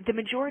received the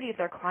majority of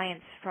their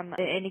clients from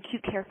an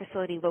acute care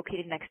facility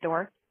located next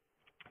door,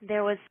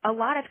 there was a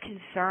lot of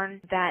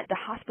concern that the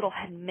hospital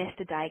had missed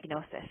a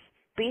diagnosis.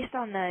 Based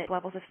on the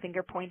levels of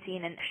finger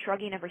pointing and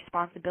shrugging of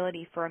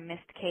responsibility for a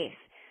missed case,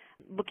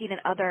 looking at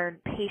other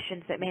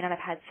patients that may not have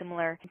had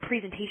similar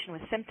presentation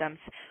with symptoms,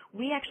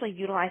 we actually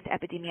utilized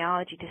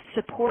epidemiology to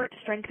support,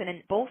 strengthen,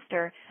 and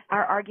bolster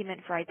our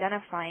argument for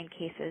identifying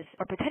cases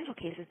or potential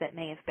cases that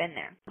may have been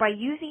there. By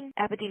using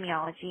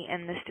epidemiology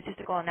and the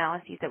statistical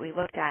analyses that we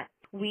looked at,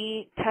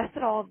 we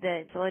tested all of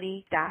the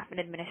facility staff and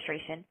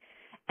administration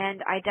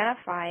and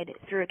identified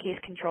through a case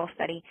control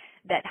study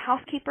that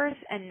housekeepers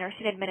and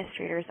nursing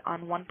administrators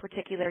on one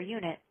particular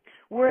unit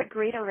were at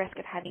greater risk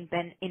of having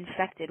been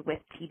infected with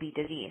TB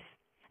disease.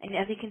 And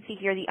as you can see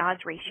here, the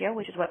odds ratio,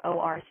 which is what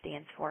OR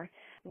stands for,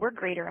 were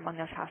greater among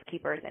those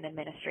housekeepers and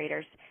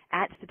administrators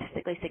at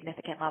statistically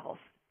significant levels.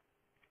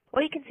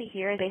 What you can see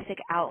here is a basic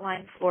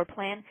outline floor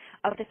plan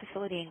of the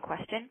facility in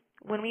question.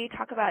 When we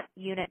talk about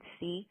Unit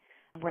C,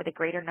 where the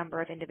greater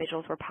number of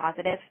individuals were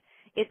positive,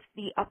 it's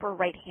the upper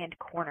right-hand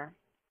corner.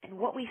 And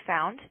what we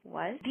found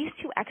was these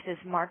two X's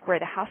mark where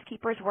the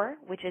housekeepers were,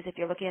 which is, if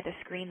you're looking at the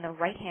screen, the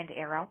right-hand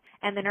arrow,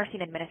 and the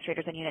nursing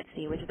administrators in Unit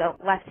C, which is the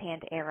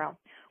left-hand arrow.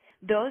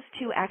 Those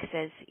two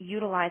X's,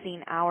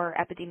 utilizing our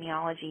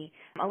epidemiology,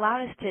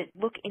 allowed us to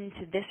look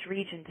into this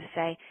region to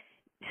say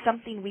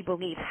something we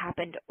believe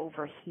happened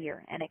over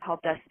here, and it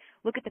helped us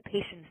look at the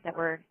patients that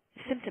were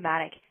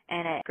symptomatic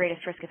and at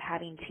greatest risk of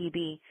having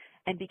TB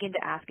and begin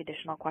to ask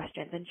additional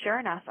questions. And sure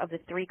enough, of the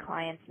 3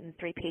 clients and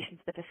 3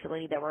 patients at the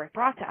facility that were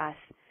brought to us,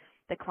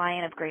 the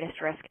client of greatest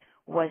risk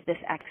was this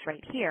X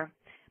right here,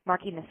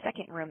 marking the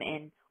second room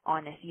in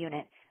on this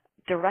unit,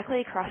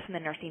 directly across from the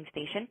nursing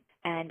station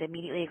and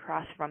immediately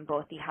across from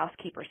both the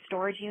housekeeper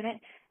storage unit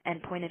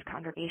and point of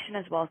congregation,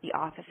 as well as the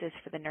offices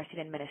for the nursing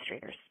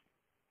administrators.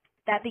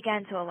 That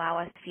began to allow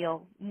us to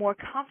feel more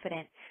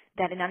confident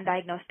that an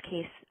undiagnosed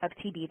case of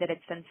TB that had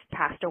since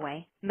passed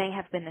away may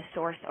have been the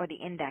source or the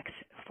index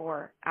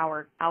for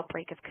our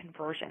outbreak of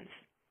conversions.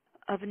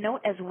 Of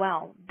note as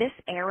well, this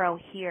arrow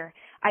here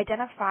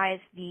identifies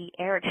the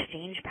air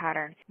exchange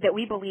pattern that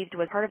we believed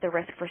was part of the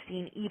risk for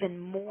seeing even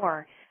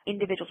more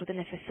individuals within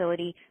the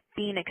facility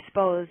being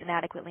exposed and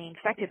adequately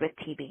infected with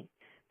TB.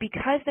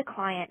 Because the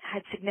client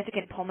had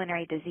significant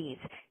pulmonary disease,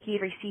 he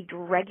had received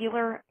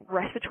regular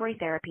respiratory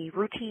therapy,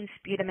 routine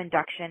sputum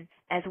induction,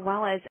 as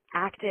well as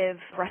active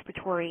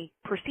respiratory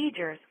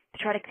procedures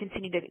to try to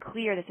continue to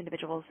clear this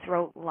individual's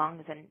throat,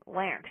 lungs, and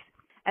larynx.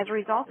 As a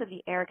result of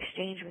the air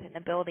exchange within the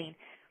building,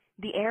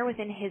 the air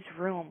within his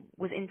room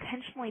was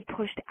intentionally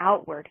pushed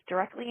outward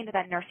directly into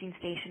that nursing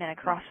station and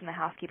across from the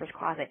housekeeper's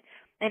closet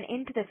and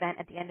into the vent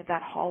at the end of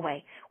that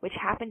hallway, which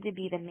happened to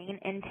be the main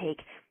intake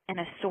and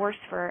a source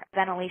for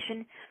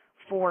ventilation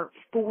for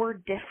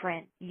 4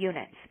 different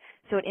units.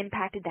 So it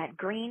impacted that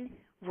green,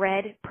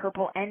 red,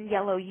 purple, and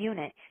yellow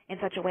unit in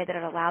such a way that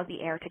it allowed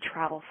the air to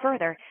travel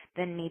further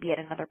than maybe at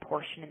another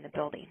portion in the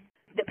building.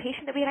 The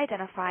patient that we had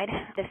identified,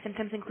 the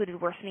symptoms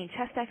included worsening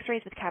chest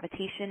x-rays with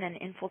cavitation and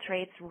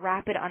infiltrates,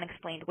 rapid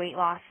unexplained weight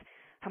loss,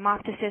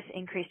 hemoptysis,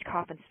 increased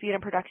cough and sputum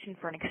production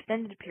for an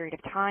extended period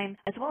of time,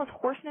 as well as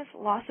hoarseness,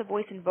 loss of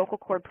voice, and vocal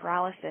cord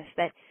paralysis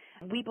that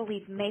we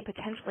believe may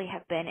potentially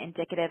have been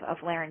indicative of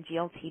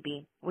laryngeal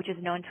TB, which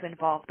is known to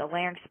involve the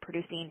larynx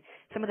producing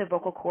some of the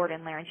vocal cord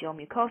and laryngeal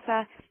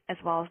mucosa, as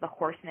well as the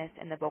hoarseness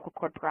and the vocal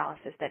cord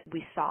paralysis that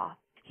we saw.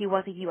 He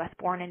was a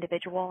U.S.-born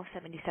individual,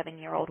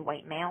 77-year-old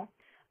white male.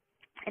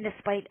 And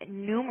despite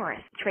numerous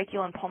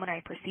tracheal and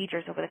pulmonary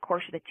procedures over the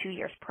course of the 2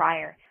 years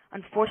prior,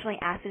 unfortunately,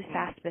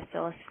 acid-fast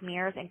bacillus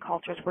smears and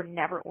cultures were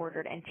never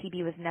ordered, and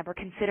TB was never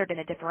considered in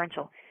a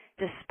differential,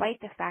 despite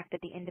the fact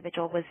that the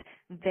individual was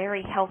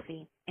very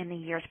healthy in the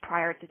years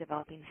prior to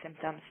developing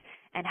symptoms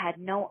and had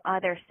no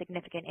other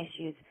significant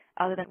issues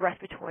other than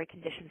respiratory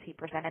conditions he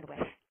presented with.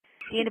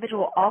 The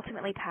individual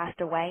ultimately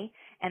passed away,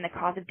 and the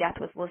cause of death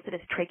was listed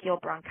as tracheal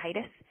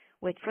bronchitis,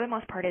 which for the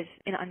most part is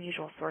an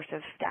unusual source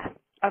of death.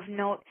 Of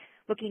note,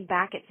 looking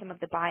back at some of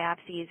the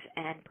biopsies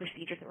and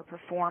procedures that were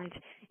performed,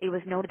 it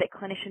was noted that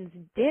clinicians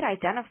did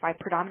identify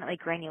predominantly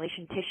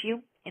granulation tissue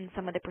in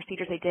some of the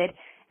procedures they did,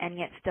 and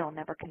yet still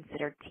never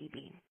considered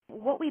TB.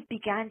 What we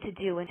began to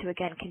do, and to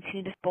again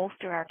continue to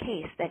bolster our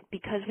case, that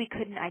because we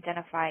couldn't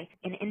identify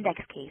an index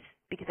case,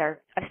 because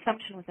our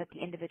assumption was that the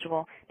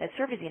individual that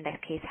served as the index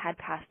case had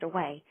passed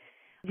away,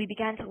 we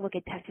began to look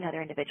at testing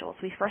other individuals.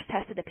 We first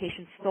tested the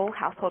patient's sole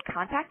household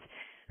contact,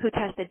 who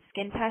tested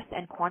skin test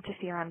and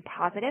quantiferon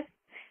positive,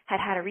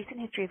 had a recent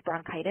history of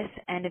bronchitis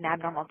and an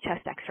abnormal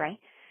chest x-ray.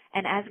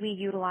 And as we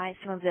utilized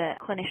some of the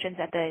clinicians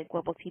at the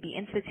Global TB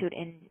Institute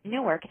in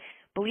Newark,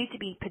 believed to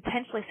be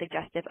potentially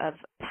suggestive of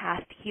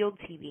past healed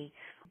TB,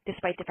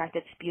 despite the fact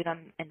that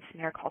sputum and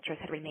smear cultures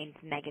had remained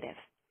negative.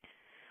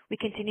 We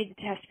continued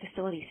to test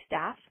facility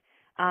staff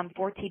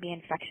for TB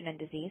infection and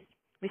disease.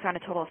 We found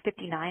a total of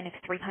 59 of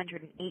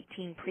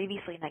 318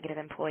 previously negative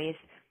employees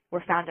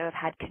were found to have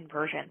had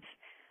conversions,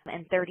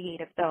 and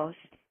 38 of those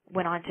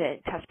went on to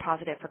test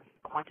positive for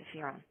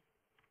quantiferon.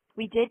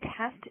 We did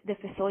test the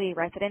facility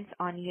residents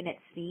on Unit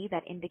C,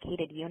 that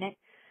indicated unit,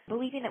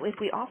 believing that if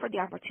we offered the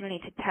opportunity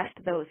to test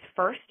those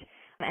first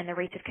and the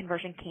rates of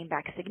conversion came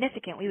back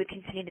significant, we would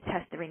continue to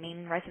test the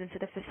remaining residents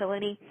of the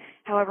facility.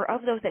 However,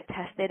 of those that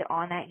tested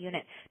on that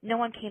unit, no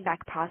one came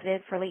back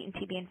positive for latent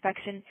TB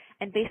infection,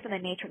 and based on the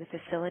nature of the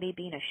facility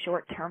being a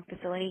short-term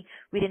facility,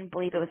 we didn't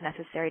believe it was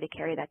necessary to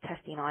carry that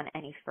testing on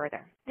any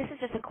further. This is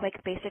just a quick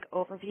basic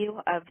overview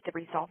of the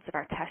results of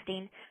our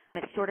testing.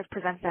 It sort of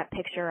presents that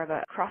picture of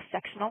a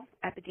cross-sectional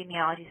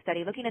epidemiology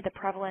study looking at the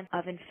prevalence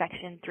of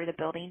infection through the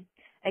building.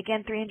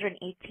 Again,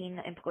 318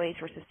 employees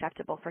were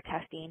susceptible for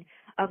testing.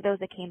 Of those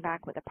that came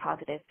back with a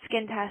positive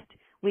skin test,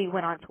 we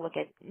went on to look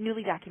at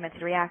newly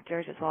documented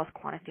reactors as well as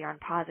quantiferon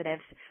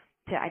positives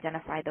to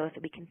identify those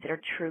that we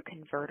considered true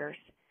converters.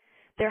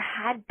 There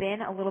had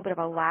been a little bit of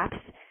a lapse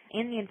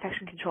in the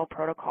infection control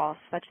protocols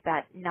such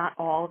that not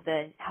all of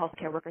the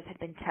healthcare workers had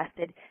been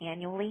tested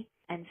annually,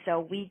 and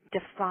so we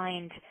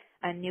defined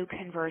a new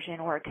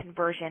conversion or a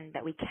conversion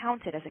that we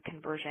counted as a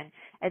conversion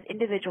as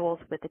individuals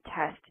with a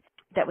test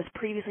that was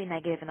previously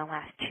negative in the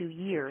last 2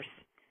 years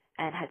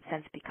and had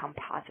since become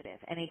positive.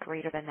 Any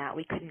greater than that,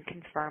 we couldn't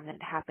confirm that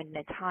it happened in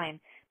a time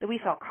that we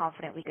felt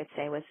confident we could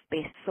say was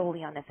based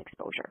solely on this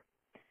exposure.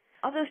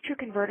 Of those true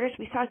converters,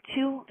 we saw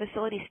 2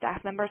 facility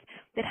staff members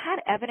that had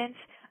evidence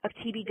of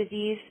TB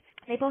disease.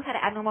 They both had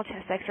abnormal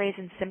chest x-rays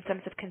and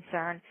symptoms of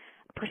concern,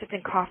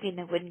 persistent coughing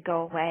that wouldn't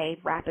go away,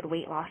 rapid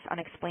weight loss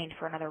unexplained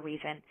for another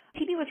reason.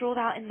 TB was ruled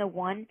out in the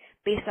one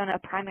based on a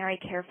primary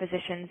care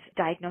physician's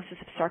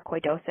diagnosis of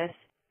sarcoidosis.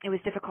 It was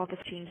difficult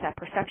to change that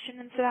perception,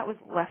 and so that was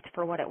left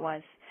for what it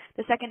was.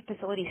 The second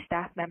facility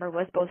staff member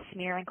was both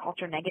smear and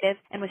culture negative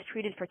and was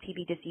treated for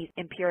TB disease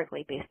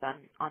empirically based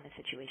on the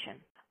situation.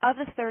 Of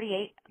the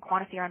 38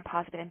 quantiferon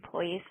positive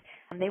employees,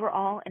 they were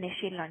all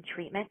initiated on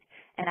treatment,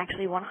 and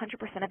actually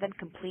 100% of them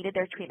completed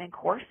their treatment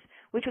course,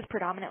 which was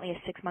predominantly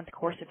a 6-month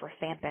course of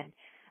rifampin.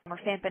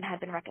 Rifampin had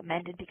been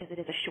recommended because it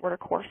is a shorter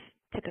course,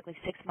 typically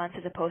 6 months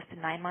as opposed to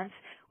 9 months,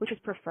 which was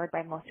preferred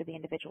by most of the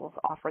individuals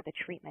offered the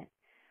treatment.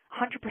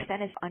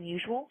 100% is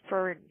unusual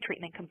for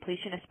treatment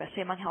completion,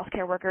 especially among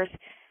healthcare workers.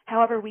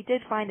 However, we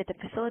did find that the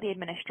facility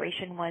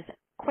administration was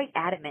quite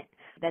adamant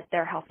that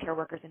their healthcare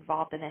workers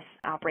involved in this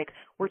outbreak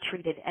were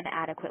treated, and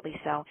adequately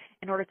so,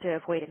 in order to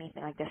avoid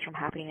anything like this from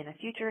happening in the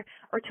future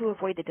or to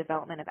avoid the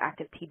development of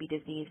active TB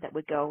disease that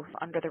would go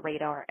under the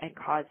radar and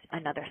cause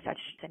another such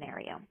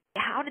scenario.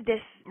 How did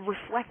this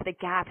reflect the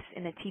gaps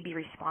in the TB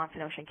response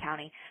in Ocean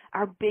County?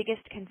 Our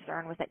biggest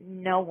concern was that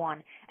no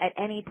one at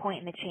any point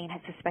in the chain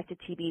had suspected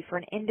TB for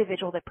an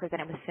individual that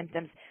presented with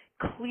symptoms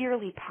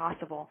clearly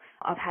possible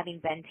of having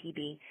been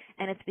TB,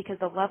 and it's because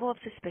the level of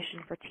suspicion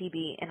for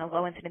TB in a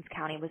low-incidence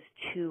county was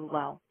too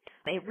low.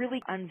 It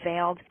really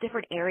unveiled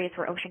different areas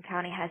where Ocean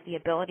County has the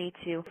ability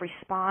to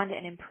respond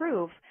and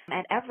improve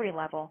at every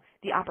level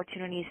the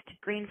opportunities to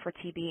screen for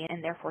TB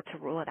and therefore to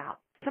rule it out.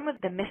 Some of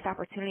the missed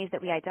opportunities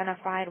that we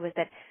identified was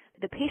that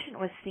the patient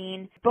was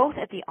seen both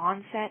at the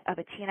onset of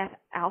a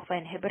TNF-alpha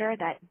inhibitor,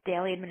 that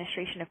daily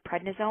administration of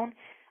prednisone,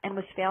 and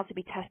was failed to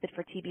be tested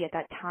for TB at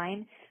that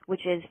time,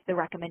 which is the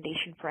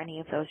recommendation for any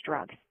of those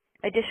drugs.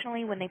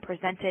 Additionally, when they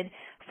presented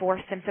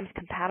for symptoms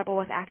compatible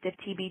with active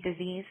TB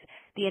disease,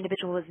 the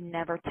individual was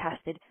never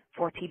tested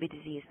for TB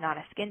disease. Not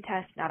a skin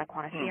test, not a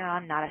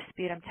quantiferon, not a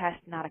sputum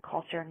test, not a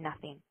culture,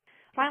 nothing.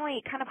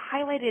 Finally, it kind of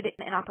highlighted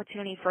an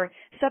opportunity for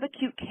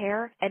subacute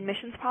care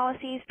admissions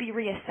policies be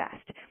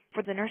reassessed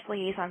for the nurse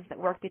liaisons that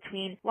work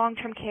between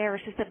long-term care,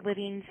 assisted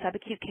living,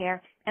 subacute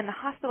care, and the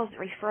hospitals that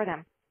refer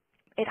them.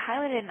 It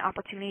highlighted an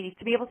opportunity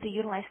to be able to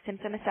utilize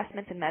symptom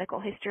assessments and medical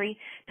history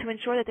to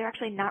ensure that they're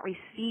actually not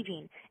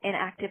receiving an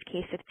active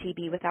case of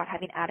TB without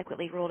having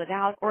adequately ruled it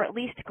out, or at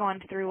least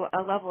gone through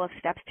a level of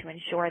steps to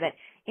ensure that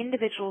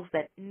individuals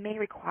that may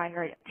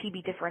require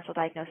TB differential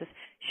diagnosis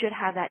should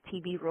have that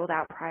TB ruled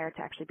out prior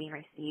to actually being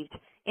received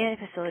in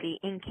a facility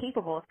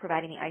incapable of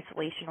providing the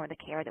isolation or the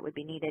care that would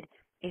be needed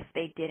if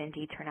they did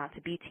indeed turn out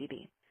to be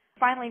TB.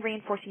 Finally,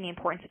 reinforcing the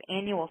importance of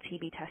annual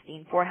TB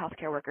testing for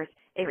healthcare workers.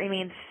 It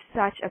remains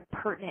such a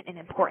pertinent and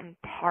important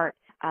part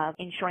of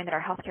ensuring that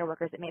our healthcare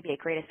workers that may be at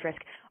greatest risk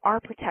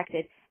are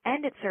protected,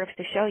 and it serves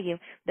to show you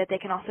that they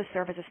can also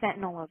serve as a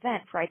sentinel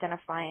event for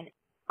identifying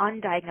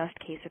undiagnosed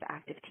case of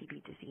active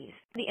TB disease.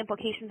 The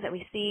implications that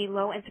we see,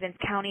 low incidence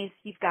counties,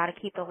 you've got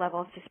to keep the level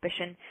of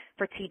suspicion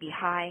for TB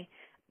high.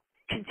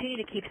 Continue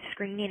to keep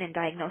screening and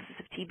diagnosis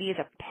of TB as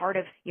a part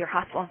of your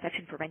hospital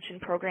infection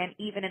prevention program,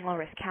 even in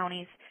low-risk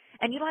counties.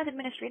 And utilize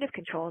administrative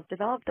controls.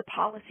 Develop the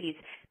policies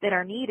that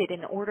are needed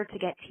in order to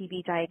get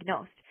TB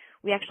diagnosed.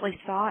 We actually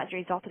saw, as a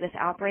result of this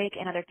outbreak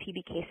and other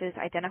TB cases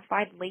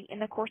identified late in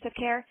the course of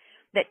care,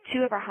 that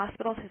 2 of our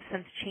hospitals have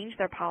since changed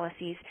their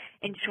policies,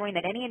 ensuring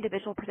that any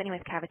individual presenting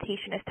with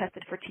cavitation is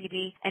tested for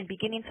TB and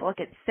beginning to look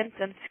at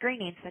symptom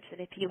screening, such that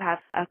if you have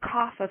a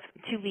cough of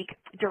 2-week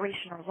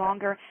duration or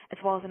longer, as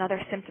well as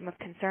another symptom of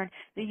concern,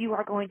 that you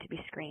are going to be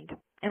screened.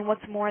 And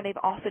what's more, they've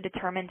also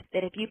determined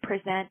that if you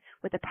present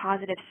with a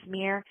positive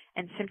smear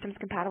and symptoms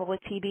compatible with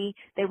TB,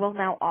 they will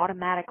now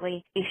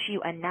automatically issue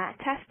a NAT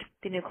test,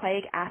 the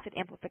nucleic acid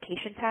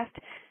amplification test,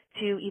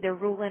 to either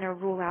rule in or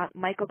rule out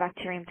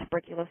Mycobacterium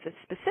tuberculosis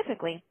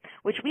specifically,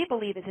 which we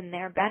believe is in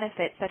their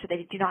benefit such that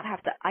they do not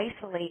have to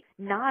isolate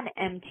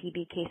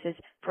non-MTB cases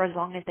for as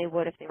long as they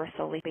would if they were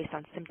solely based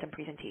on symptom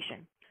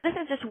presentation. This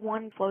is just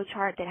one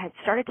flowchart that had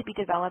started to be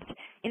developed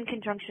in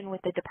conjunction with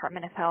the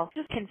Department of Health.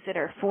 Just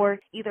consider for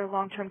either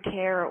long-term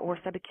care or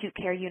subacute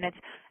care units,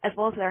 as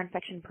well as our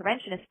infection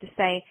preventionists, to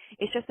say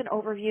it's just an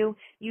overview,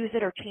 use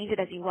it or change it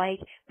as you like,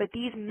 but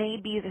these may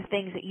be the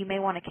things that you may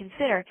want to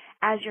consider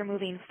as you're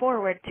moving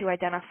forward to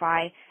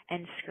identify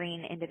and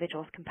screen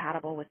individuals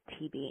compatible with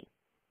TB.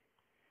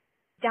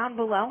 Down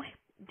below,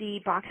 the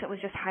box that was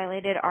just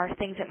highlighted are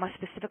things that must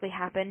specifically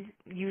happen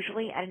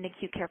usually at an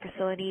acute care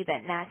facility.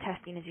 That NAT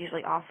testing is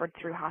usually offered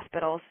through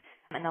hospitals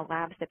and the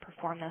labs that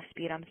perform those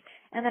sputums.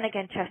 And then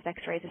again, chest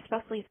x-rays,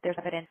 especially if there's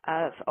evidence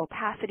of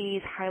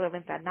opacities, hilar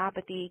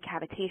lymphadenopathy,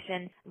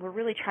 cavitation. We're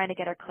really trying to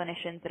get our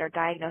clinicians that are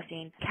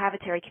diagnosing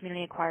cavitary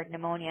community-acquired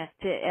pneumonia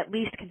to at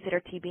least consider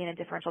TB in a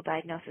differential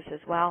diagnosis as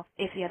well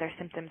if the other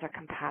symptoms are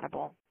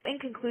compatible. In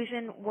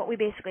conclusion, what we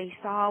basically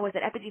saw was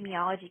that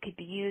epidemiology could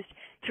be used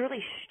to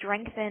really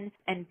strengthen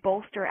and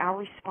bolster our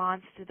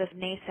response to those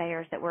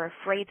naysayers that were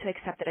afraid to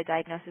accept that a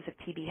diagnosis of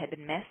TB had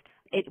been missed.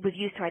 It was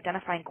used to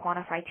identify and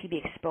quantify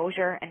TB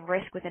exposure and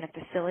risk within a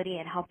facility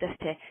and helped us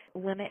to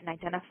limit and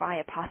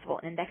identify a possible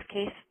index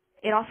case.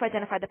 It also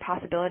identified the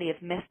possibility of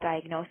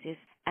misdiagnosis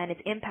and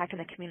its impact on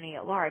the community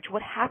at large.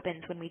 What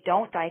happens when we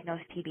don't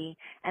diagnose TB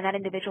and that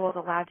individual is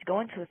allowed to go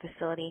into a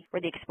facility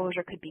where the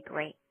exposure could be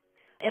great?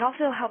 It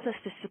also helps us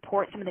to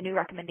support some of the new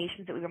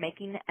recommendations that we were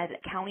making as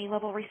a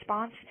county-level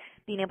response,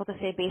 being able to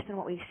say, based on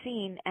what we've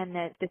seen and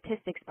the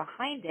statistics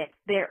behind it,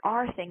 there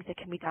are things that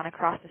can be done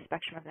across the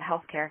spectrum of the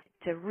healthcare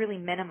to really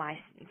minimize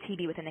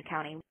TB within the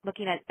county.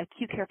 Looking at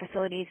acute care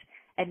facilities,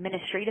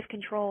 administrative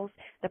controls,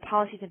 the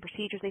policies and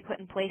procedures they put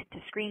in place to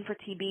screen for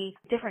TB,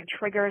 different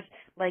triggers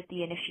like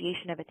the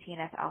initiation of a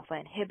TNF-alpha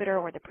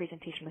inhibitor or the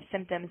presentation of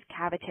symptoms,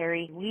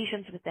 cavitary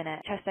lesions within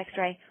a chest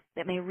x-ray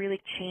that may really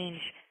change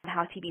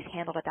how TB is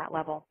handled at that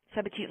level.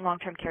 Subacute and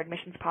long-term care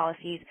admissions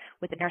policies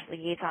with the nurse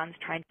liaisons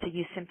trying to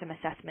use symptom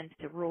assessments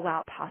to rule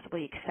out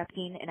possibly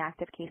accepting an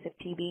active case of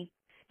TB.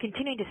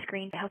 Continuing to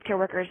screen healthcare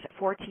workers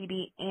for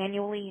TB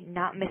annually,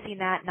 not missing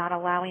that, not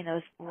allowing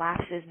those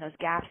lapses and those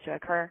gaps to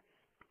occur.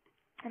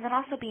 And then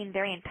also being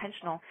very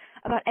intentional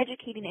about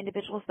educating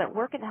individuals that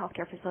work in the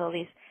healthcare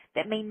facilities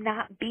that may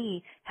not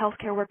be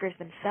healthcare workers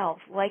themselves,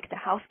 like the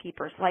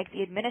housekeepers, like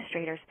the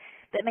administrators,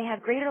 that may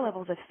have greater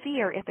levels of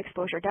fear if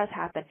exposure does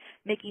happen,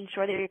 making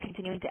sure that you're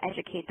continuing to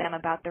educate them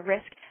about the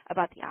risk,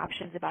 about the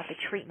options, about the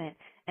treatment,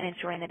 and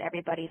ensuring that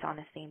everybody's on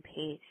the same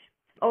page.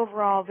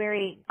 Overall,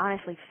 very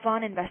honestly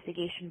fun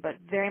investigation, but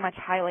very much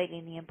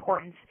highlighting the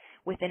importance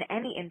within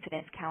any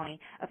incidence county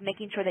of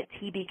making sure that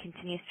TB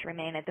continues to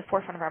remain at the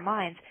forefront of our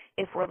minds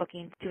if we're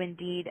looking to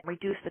indeed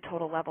reduce the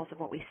total levels of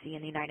what we see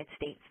in the United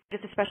States.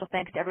 Just a special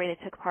thanks to everybody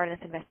that took part in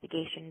this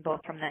investigation,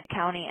 both from the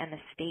county and the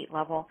state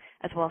level,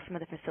 as well as some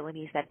of the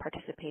facilities that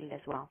participated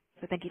as well.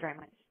 So thank you very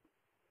much.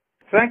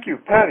 Thank you,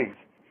 Patty.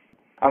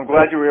 I'm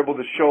glad you were able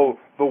to show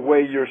the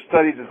way your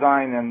study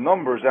design and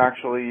numbers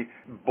actually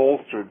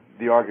bolstered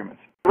the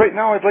arguments. Right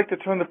now, I'd like to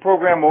turn the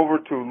program over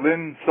to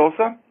Lynn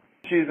Sosa.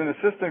 She's an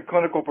assistant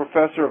clinical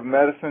professor of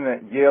medicine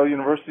at Yale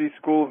University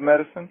School of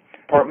Medicine,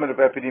 Department of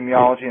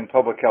Epidemiology and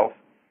Public Health.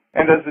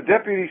 And as the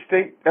deputy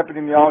state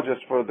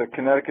epidemiologist for the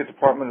Connecticut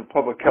Department of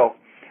Public Health,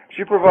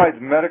 she provides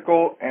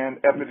medical and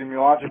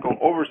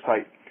epidemiological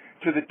oversight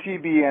to the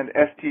TB and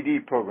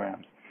STD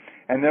programs.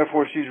 And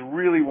therefore, she's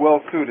really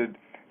well suited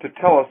to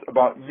tell us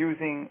about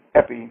using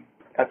EPI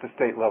at the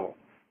state level.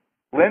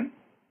 Lynn?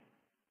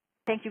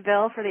 Thank you,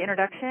 Bill, for the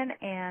introduction,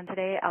 and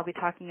today I'll be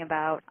talking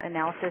about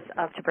analysis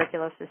of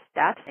tuberculosis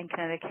deaths in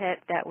Connecticut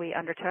that we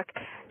undertook.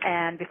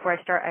 And before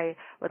I start, I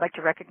would like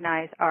to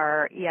recognize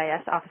our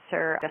EIS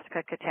officer,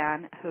 Jessica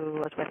Catan, who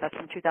was with us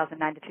from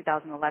 2009 to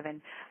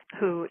 2011,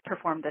 who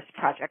performed this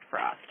project for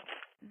us.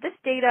 This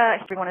data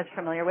everyone is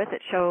familiar with.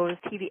 It shows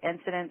TB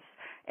incidence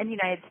in the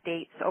United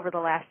States over the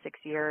last 6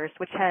 years,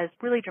 which has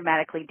really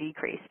dramatically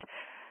decreased.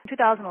 In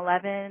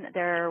 2011,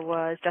 there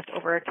was just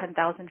over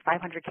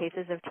 10,500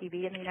 cases of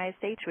TB in the United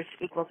States, which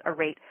equals a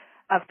rate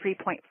of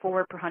 3.4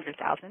 per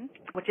 100,000,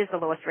 which is the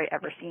lowest rate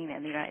ever seen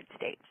in the United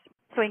States.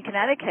 So in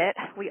Connecticut,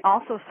 we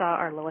also saw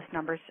our lowest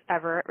numbers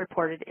ever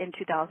reported in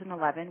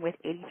 2011 with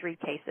 83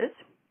 cases.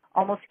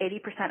 Almost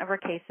 80% of our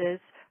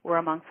cases were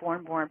among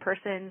foreign-born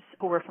persons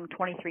who were from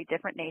 23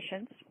 different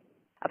nations.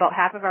 About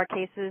half of our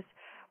cases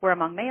were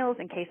among males,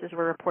 and cases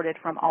were reported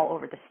from all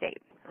over the state.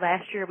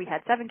 Last year, we had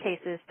 7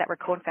 cases that were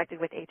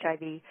co-infected with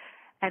HIV,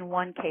 and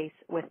 1 case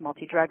with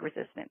multi-drug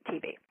resistant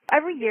TB.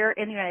 Every year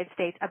in the United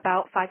States,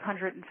 about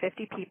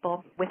 550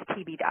 people with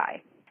TB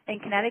die. In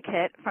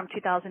Connecticut, from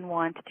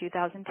 2001 to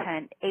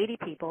 2010, 80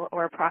 people,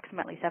 or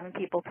approximately 7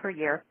 people per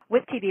year,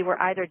 with TB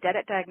were either dead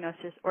at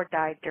diagnosis or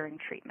died during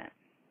treatment.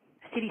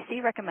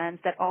 CDC recommends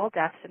that all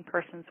deaths in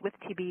persons with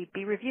TB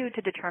be reviewed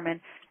to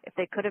determine if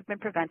they could have been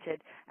prevented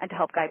and to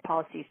help guide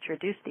policies to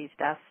reduce these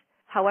deaths.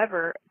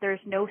 However, there is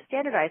no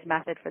standardized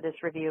method for this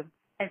review,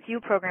 and few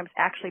programs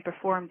actually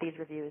perform these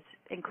reviews,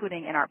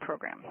 including in our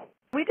program.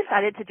 We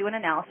decided to do an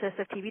analysis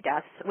of TB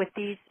deaths with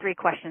these 3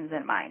 questions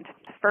in mind.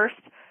 First,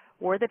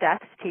 were the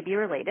deaths TB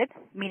related,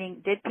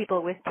 meaning did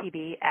people with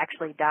TB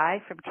actually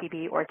die from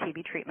TB or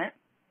TB treatment?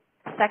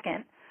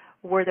 Second,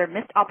 were there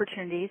missed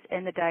opportunities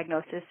in the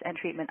diagnosis and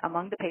treatment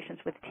among the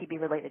patients with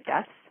TB-related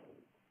deaths?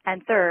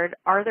 And third,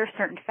 are there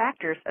certain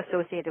factors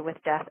associated with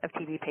death of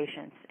TB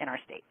patients in our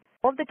state?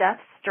 All of the deaths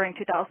during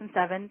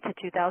 2007 to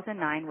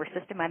 2009 were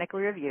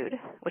systematically reviewed,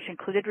 which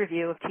included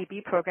review of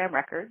TB program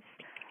records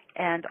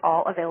and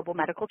all available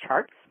medical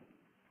charts.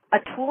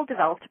 A tool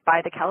developed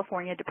by the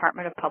California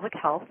Department of Public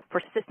Health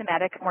for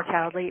systematic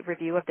mortality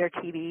review of their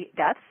TB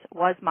deaths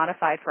was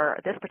modified for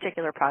this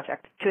particular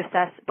project to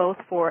assess both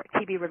for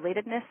TB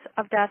relatedness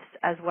of deaths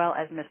as well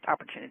as missed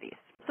opportunities.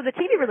 So the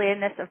TB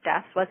relatedness of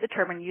deaths was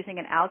determined using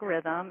an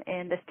algorithm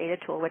in this data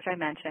tool which I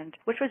mentioned,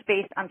 which was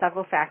based on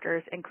several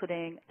factors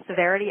including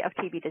severity of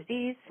TB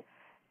disease,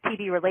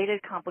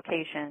 TB-related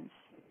complications,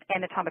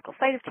 anatomical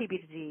site of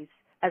TB disease,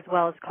 as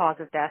well as cause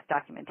of death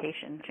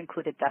documentation, which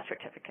included death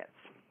certificates.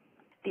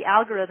 The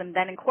algorithm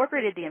then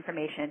incorporated the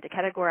information to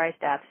categorize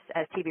deaths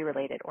as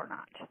TB-related or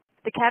not.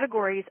 The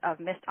categories of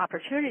missed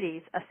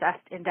opportunities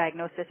assessed in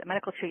diagnosis and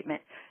medical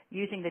treatment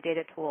using the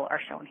data tool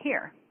are shown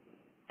here.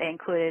 They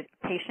included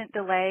patient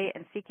delay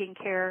in seeking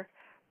care,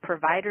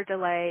 provider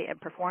delay in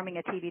performing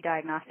a TB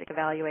diagnostic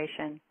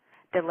evaluation,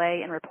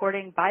 delay in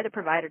reporting by the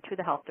provider to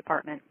the health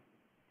department,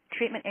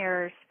 treatment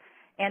errors,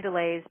 and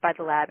delays by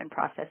the lab in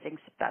processing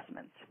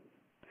specimens.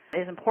 It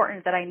is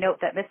important that I note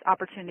that missed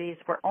opportunities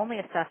were only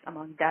assessed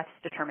among deaths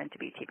determined to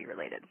be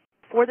TB-related.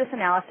 For this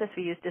analysis,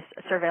 we used this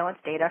surveillance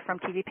data from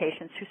TB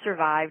patients who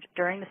survived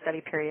during the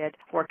study period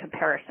for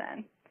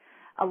comparison.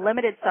 A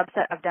limited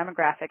subset of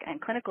demographic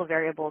and clinical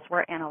variables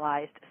were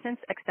analyzed since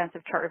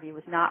extensive chart review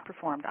was not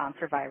performed on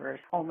survivors,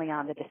 only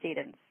on the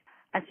decedents.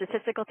 And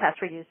statistical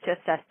tests were used to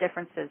assess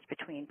differences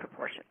between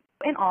proportions.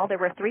 In all, there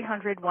were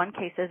 301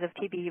 cases of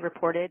TB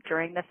reported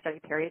during the study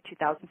period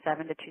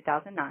 2007 to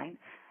 2009.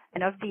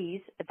 And of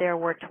these, there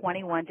were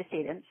 21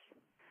 decedents.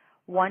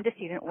 1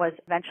 decedent was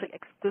eventually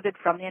excluded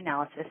from the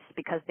analysis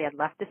because they had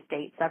left the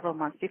state several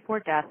months before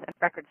death and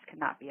records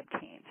could not be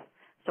obtained.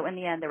 So in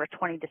the end, there were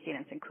 20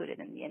 decedents included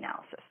in the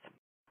analysis.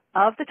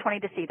 Of the 20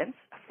 decedents,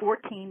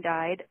 14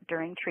 died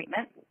during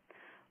treatment,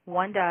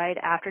 1 died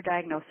after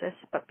diagnosis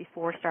but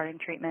before starting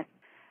treatment,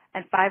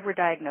 and 5 were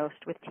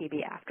diagnosed with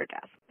TB after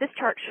death. This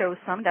chart shows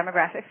some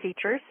demographic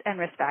features and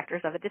risk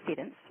factors of the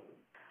decedents.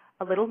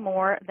 A little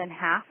more than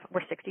half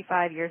were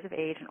 65 years of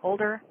age and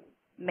older,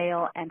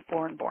 male, and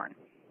foreign-born.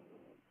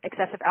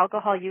 Excessive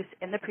alcohol use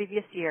in the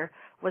previous year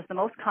was the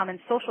most common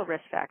social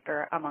risk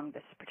factor among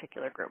this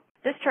particular group.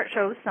 This chart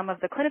shows some of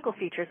the clinical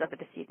features of the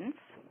decedents.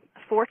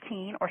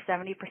 14 or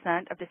 70%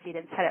 of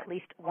decedents had at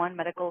least 1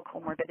 medical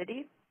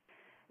comorbidity.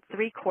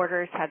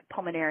 3/4 had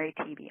pulmonary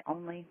TB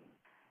only.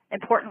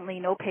 Importantly,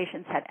 no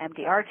patients had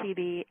MDR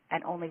TB,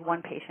 and only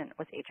 1 patient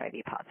was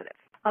HIV positive.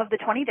 Of the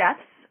 20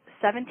 deaths,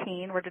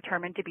 17 were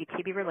determined to be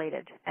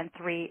TB-related, and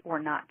 3 were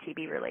not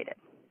TB-related.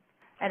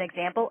 An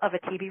example of a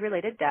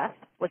TB-related death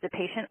was a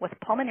patient with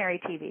pulmonary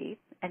TB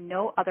and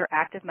no other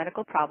active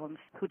medical problems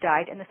who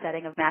died in the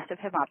setting of massive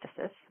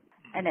hemoptysis,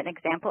 and an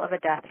example of a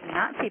death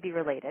not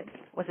TB-related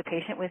was a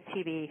patient with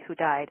TB who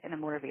died in a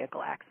motor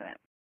vehicle accident.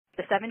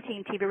 The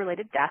 17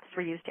 TB-related deaths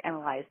were used to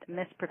analyze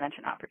missed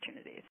prevention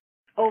opportunities.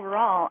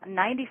 Overall,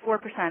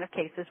 94% of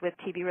cases with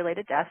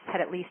TB-related deaths had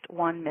at least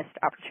 1 missed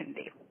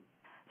opportunity.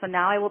 So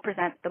now I will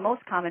present the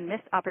most common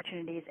missed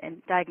opportunities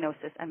in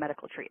diagnosis and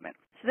medical treatment.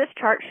 So this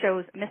chart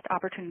shows missed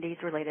opportunities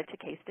related to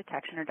case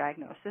detection or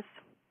diagnosis.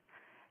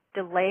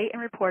 Delay in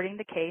reporting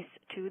the case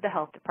to the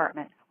health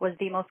department was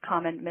the most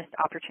common missed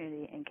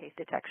opportunity in case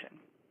detection,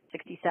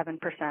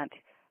 67%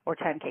 or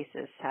 10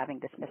 cases having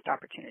this missed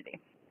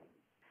opportunity.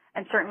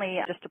 And certainly,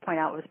 just to point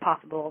out, it was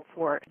possible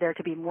for there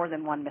to be more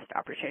than 1 missed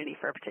opportunity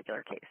for a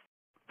particular case.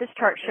 This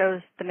chart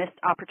shows the missed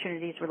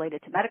opportunities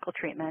related to medical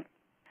treatment.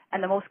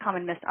 And the most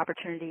common missed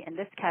opportunity in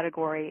this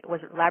category was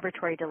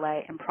laboratory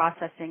delay in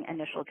processing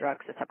initial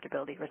drug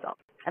susceptibility results.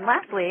 And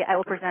lastly, I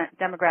will present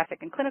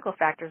demographic and clinical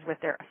factors with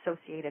their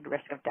associated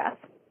risk of death.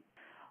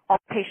 All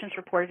patients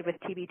reported with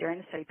TB during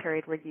the study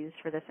period were used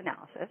for this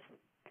analysis.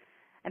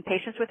 And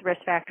patients with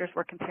risk factors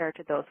were compared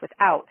to those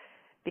without.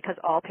 Because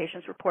all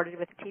patients reported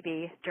with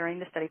TB during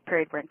the study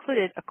period were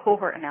included, a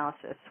cohort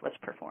analysis was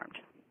performed.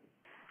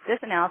 This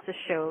analysis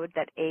showed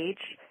that age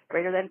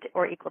greater than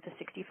or equal to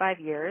 65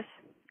 years,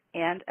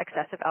 and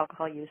excessive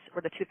alcohol use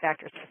were the two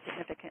factors that were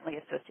significantly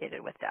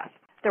associated with death.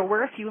 There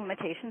were a few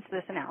limitations to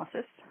this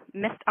analysis.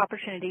 Missed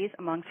opportunities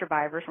among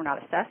survivors were not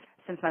assessed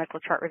since medical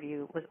chart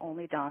review was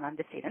only done on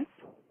decedents.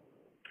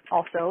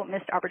 Also,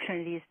 missed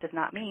opportunities does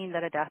not mean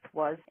that a death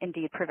was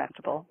indeed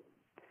preventable.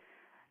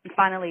 And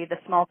finally, the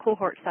small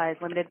cohort size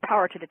limited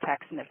power to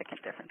detect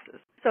significant differences.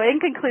 So in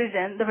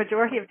conclusion, the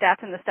majority of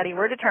deaths in the study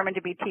were determined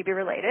to be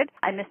TB-related,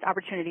 and missed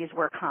opportunities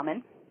were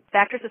common.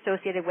 Factors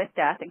associated with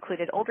death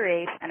included older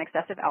age and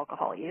excessive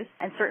alcohol use,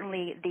 and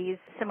certainly these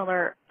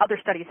similar other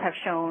studies have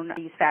shown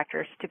these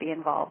factors to be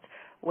involved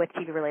with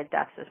TB-related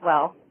deaths as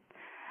well.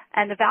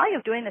 And the value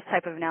of doing this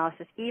type of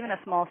analysis, even a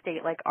small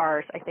state like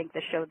ours, I think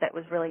this showed that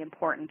was really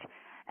important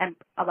and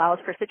allows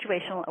for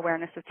situational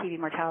awareness of TB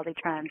mortality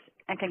trends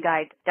and can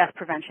guide death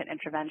prevention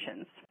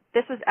interventions.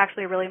 This was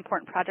actually a really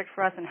important project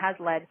for us and has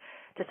led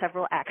to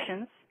several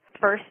actions.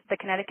 First, the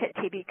Connecticut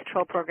TB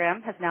Control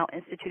Program has now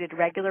instituted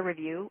regular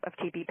review of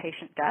TB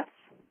patient deaths.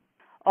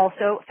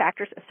 Also,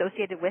 factors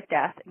associated with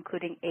death,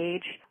 including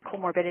age,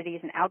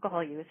 comorbidities, and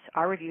alcohol use,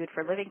 are reviewed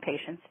for living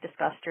patients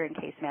discussed during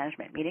case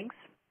management meetings.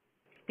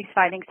 These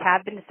findings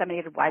have been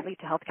disseminated widely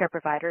to healthcare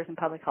providers and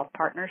public health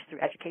partners through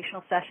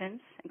educational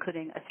sessions,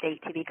 including a state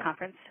TB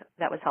conference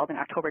that was held in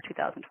October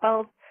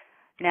 2012,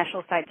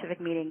 national scientific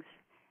meetings,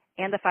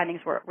 and the findings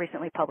were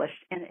recently published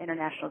in the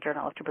International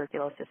Journal of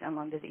Tuberculosis and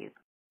Lung Disease.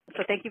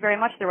 So thank you very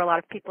much. There were a lot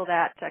of people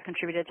that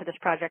contributed to this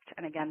project,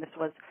 and again, this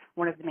was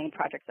one of the main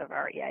projects of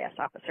our EIS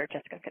officer,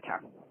 Jessica Qatar.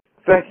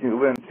 Thank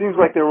you, Lynn. Seems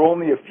like there were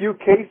only a few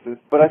cases,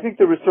 but I think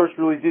the research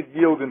really did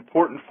yield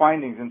important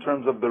findings in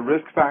terms of the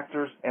risk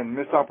factors and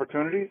missed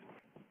opportunities.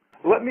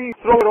 Let me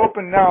throw it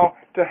open now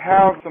to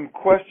have some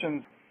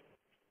questions.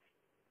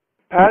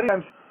 Patty,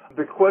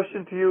 the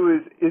question to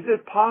you is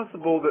it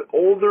possible that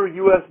older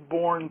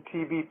U.S.-born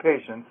TB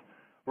patients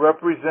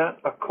represent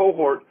a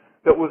cohort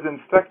that was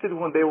infected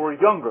when they were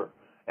younger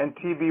and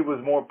TB was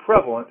more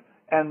prevalent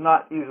and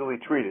not easily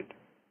treated?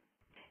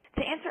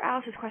 To answer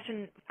Alice's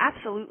question,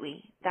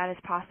 absolutely, that is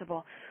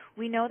possible.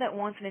 We know that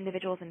once an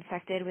individual is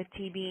infected with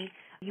TB,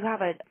 you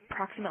have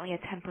approximately a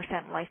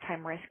 10%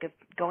 lifetime risk of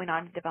going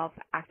on to develop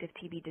active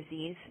TB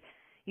disease,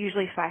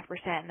 usually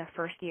 5% in the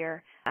first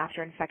year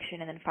after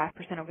infection and then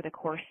 5% over the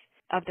course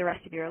of the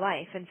rest of your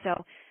life. And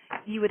so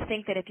you would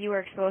think that if you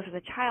were exposed as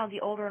a child, the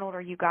older and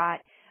older you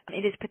got,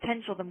 it is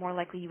potential the more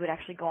likely you would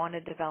actually go on to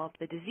develop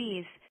the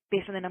disease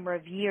based on the number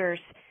of years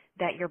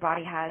that your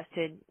body has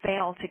to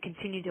fail to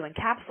continue to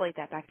encapsulate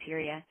that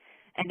bacteria.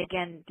 And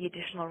again, the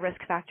additional risk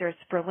factors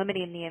for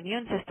limiting the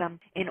immune system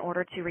in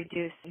order to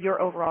reduce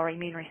your overall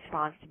immune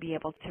response to be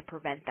able to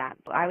prevent that.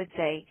 I would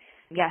say,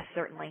 yes,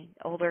 certainly,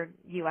 older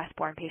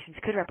U.S.-born patients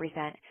could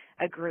represent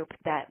a group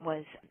that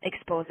was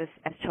exposed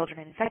as children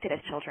and infected as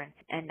children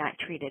and not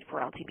treated for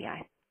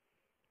LTBI.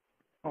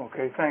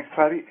 Okay, thanks,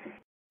 Patty.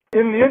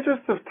 In the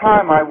interest of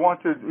time, I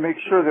want to make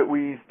sure that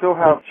we still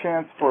have a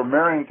chance for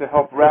Marion to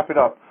help wrap it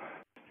up.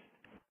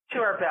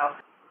 Sure, Bill.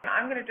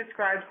 I'm going to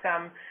describe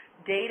some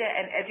data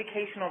and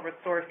educational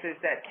resources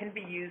that can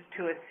be used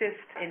to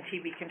assist in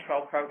TB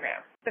control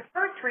programs. The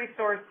first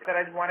resource that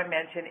I want to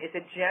mention is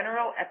a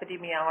general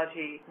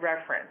epidemiology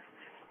reference.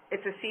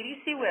 It's a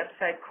CDC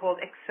website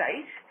called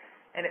EXCITE,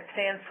 and it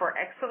stands for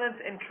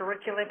Excellence in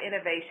Curriculum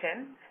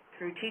Innovation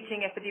through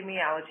Teaching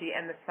Epidemiology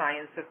and the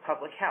Science of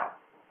Public Health.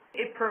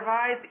 It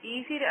provides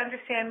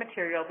easy-to-understand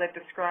material that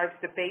describes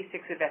the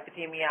basics of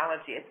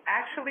epidemiology. It's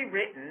actually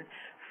written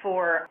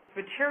for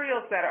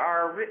materials that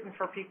are written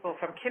for people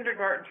from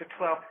kindergarten to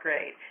 12th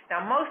grade.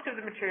 Now, most of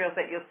the materials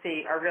that you'll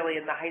see are really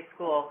in the high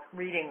school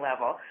reading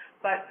level,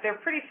 but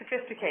they're pretty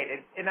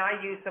sophisticated, and I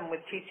use them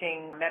with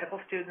teaching medical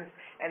students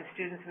and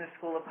students in the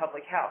School of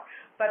Public Health.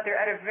 But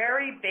they're at a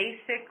very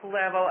basic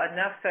level,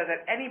 enough so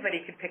that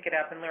anybody can pick it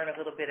up and learn a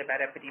little bit about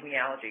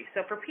epidemiology.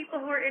 So for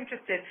people who are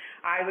interested,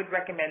 I would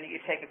recommend that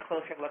you take a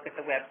closer look at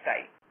the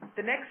website.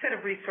 The next set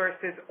of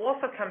resources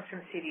also comes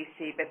from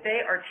CDC, but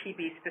they are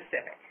TB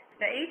specific.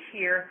 Now, each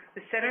year,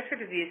 the Centers for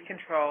Disease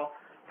Control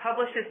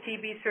publishes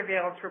TB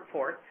surveillance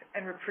reports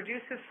and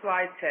produces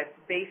slide sets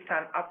based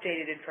on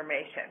updated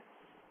information.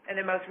 And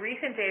the most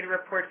recent data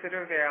reports that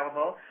are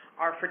available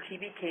are for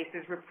TB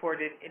cases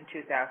reported in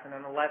 2011.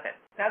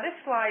 Now, this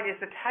slide is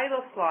the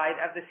title slide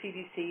of the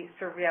CDC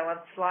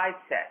surveillance slide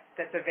set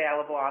that's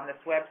available on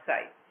this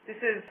website. This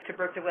is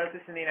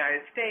tuberculosis in the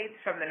United States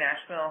from the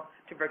National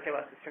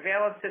Tuberculosis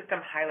Surveillance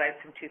System,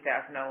 highlights from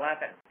 2011.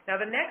 Now,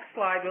 the next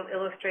slide will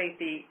illustrate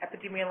the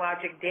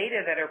epidemiologic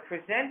data that are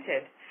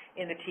presented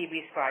in the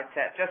TB slide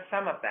set, just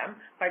some of them,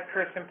 by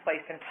person,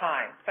 place, and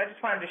time. So I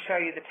just wanted to show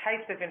you the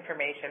types of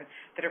information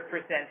that are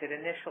presented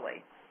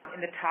initially.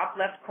 In the top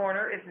left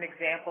corner is an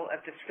example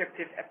of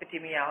descriptive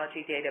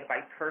epidemiology data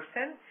by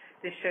person.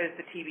 This shows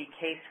the TB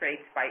case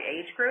rates by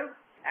age group.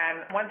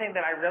 And one thing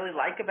that I really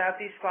like about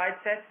these slide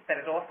sets is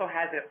that it also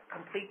has a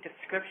complete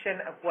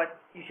description of what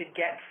you should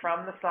get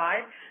from the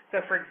slide. So,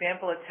 for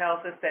example, it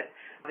tells us that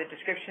the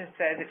description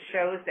says it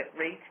shows that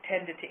rates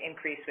tended to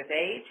increase with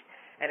age,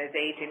 and as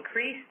age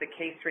increased, the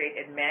case rate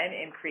in men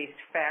increased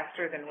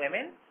faster than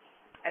women.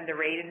 and the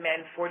rate in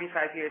men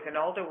 45 years and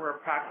older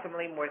were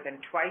approximately more than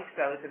twice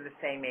those in the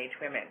same age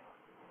women.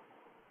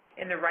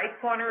 In the right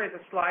corner is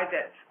a slide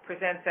that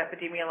presents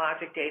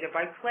epidemiologic data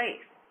by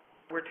place.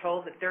 We're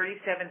told that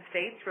 37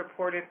 states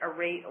reported a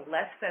rate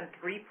less than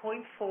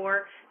 3.4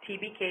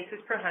 TB cases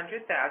per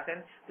 100,000,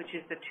 which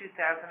is the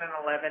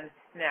 2011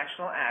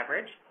 national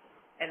average,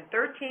 and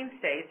 13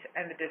 states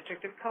and the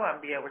District of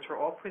Columbia, which are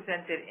all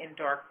presented in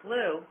dark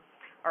blue,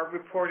 are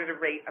reported a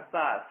rate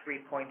above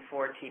 3.4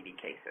 TB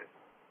cases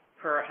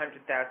per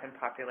 100,000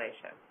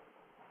 population.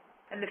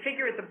 And the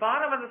figure at the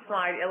bottom of the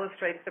slide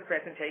illustrates the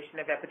presentation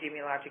of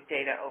epidemiologic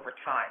data over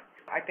time.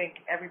 I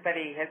think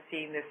everybody has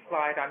seen this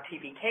slide on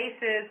TB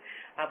cases,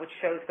 which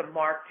shows the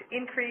marked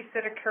increase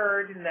that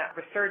occurred in the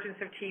resurgence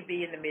of TB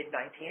in the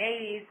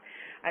mid-1980s,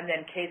 and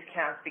then case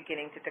counts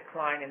beginning to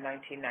decline in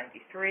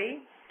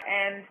 1993.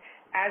 And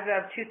as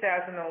of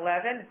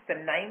 2011, it's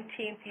the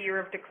 19th year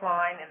of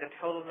decline in the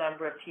total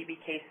number of TB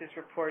cases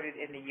reported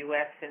in the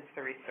U.S. since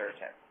the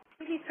resurgence.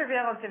 TB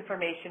surveillance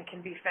information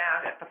can be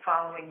found at the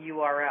following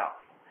URL.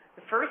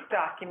 The first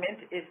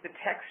document is the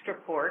text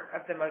report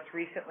of the most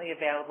recently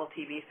available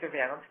TB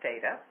surveillance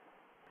data.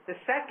 The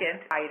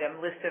second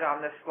item listed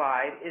on the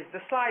slide is the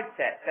slide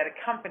set that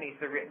accompanies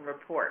the written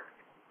report.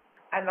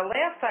 And the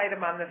last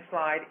item on the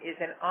slide is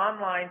an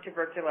online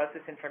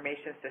tuberculosis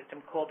information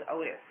system called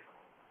OTIS.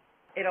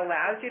 It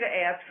allows you to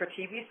ask for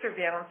TB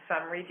surveillance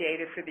summary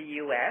data for the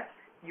U.S.,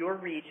 your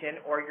region,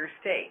 or your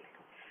state.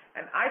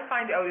 And I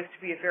find OTIS to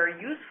be a very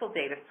useful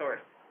data source.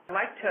 I'd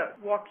like to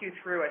walk you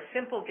through a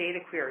simple data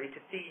query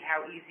to see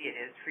how easy it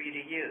is for you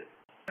to use.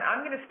 And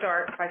I'm going to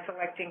start by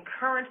selecting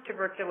current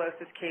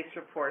tuberculosis case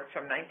reports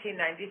from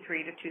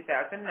 1993 to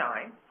 2009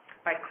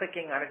 by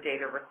clicking on a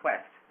data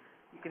request.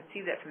 You can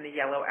see that from the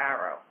yellow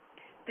arrow.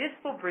 This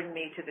will bring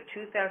me to the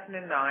 2009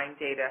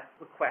 data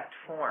request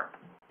form.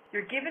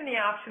 You're given the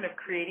option of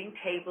creating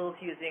tables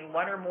using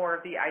one or more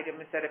of the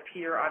items that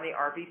appear on the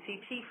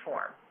RBCT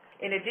form.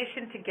 In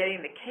addition to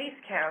getting the case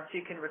counts,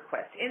 you can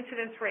request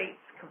incidence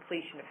rates,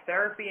 completion of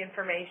therapy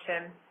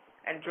information,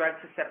 and drug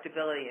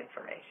susceptibility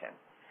information.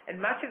 And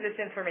much of this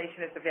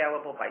information is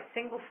available by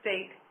single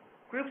state,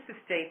 groups of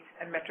states,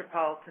 and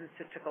metropolitan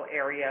statistical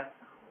area,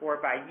 or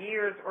by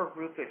years or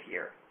group of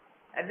years.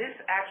 And this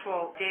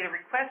actual data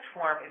request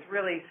form is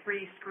really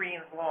 3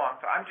 screens long,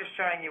 so I'm just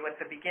showing you what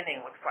the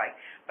beginning looks like.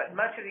 But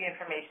much of the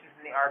information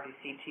in the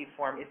RBCT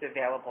form is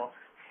available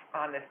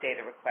on this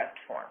data request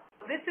form.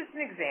 This is an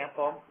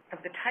example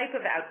of the type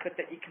of output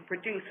that you can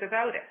produce with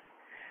OTIS.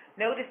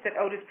 Notice that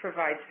OTIS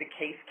provides the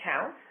case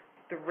counts,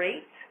 the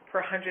rates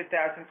per 100,000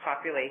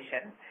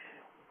 population,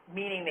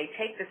 meaning they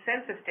take the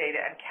census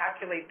data and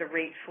calculate the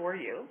rate for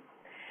you,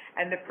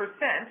 and the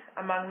percent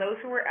among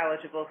those who were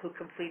eligible who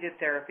completed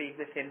therapy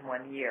within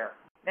 1 year.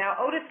 Now,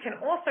 OTIS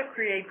can also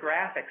create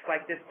graphics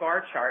like this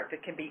bar chart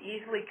that can be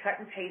easily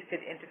cut and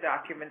pasted into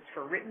documents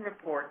for written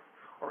reports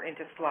or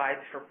into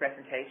slides for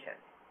presentation.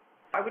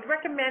 I would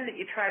recommend that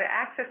you try to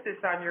access this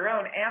on your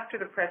own after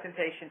the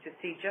presentation to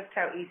see just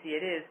how easy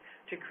it is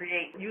to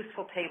create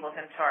useful tables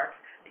and charts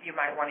that you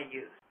might want to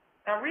use.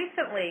 Now,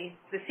 recently,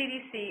 the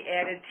CDC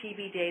added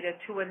TB data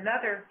to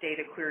another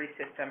data query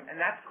system, and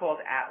that's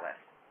called Atlas.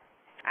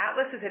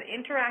 Atlas is an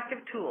interactive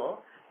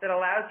tool that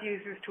allows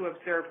users to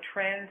observe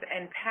trends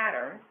and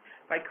patterns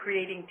by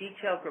creating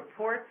detailed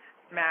reports,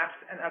 maps,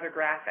 and other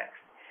graphics.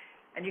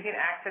 And you can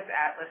access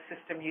Atlas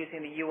system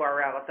using the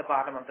URL at the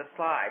bottom of the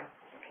slide.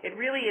 It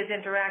really is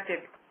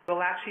interactive. It will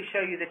actually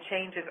show you the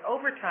changes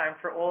over time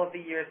for all of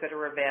the years that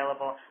are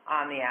available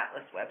on the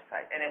Atlas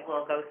website, and it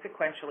will go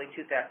sequentially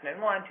 2001,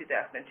 2002,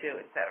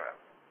 etc.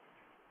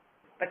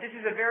 But this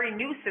is a very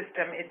new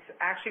system. It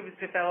actually was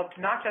developed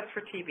not just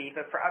for TB,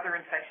 but for other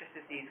infectious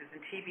diseases,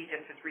 and TB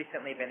just has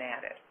recently been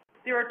added.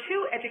 There are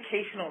 2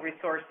 educational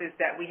resources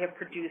that we have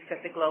produced at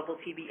the Global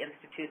TB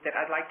Institute that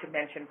I'd like to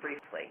mention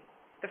briefly.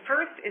 The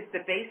first is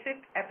the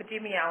Basic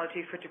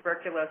Epidemiology for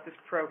Tuberculosis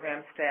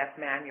Program Staff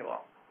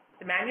Manual.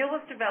 The manual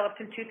was developed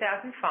in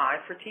 2005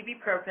 for TB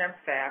program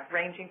staff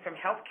ranging from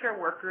healthcare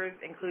workers,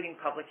 including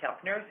public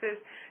health nurses,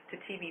 to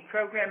TB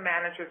program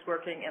managers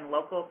working in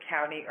local,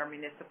 county, or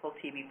municipal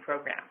TB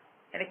programs.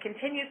 And it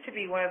continues to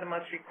be one of the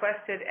most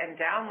requested and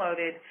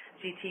downloaded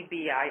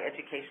GTBI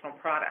educational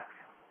products.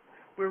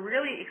 We're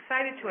really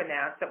excited to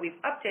announce that we've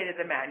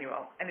updated the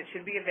manual, and it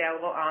should be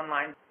available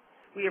online.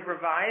 We have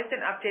revised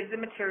and updated the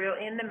material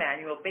in the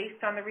manual based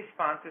on the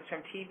responses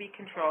from TB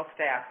control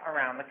staff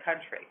around the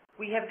country.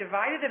 We have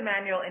divided the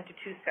manual into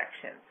 2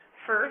 sections.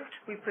 First,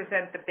 we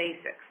present the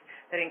basics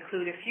that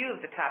include a few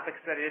of the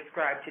topics that are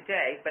described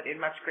today, but in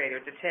much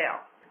greater detail.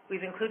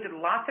 We've included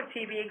lots of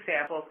TB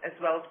examples as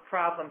well as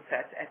problem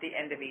sets at the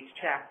end of each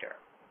chapter.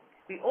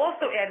 We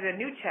also added a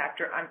new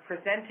chapter on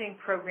presenting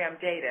program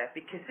data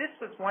because this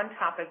was one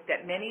topic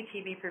that many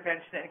TB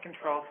prevention and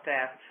control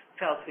staff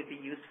felt would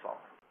be useful.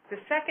 The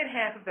second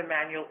half of the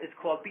manual is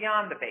called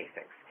Beyond the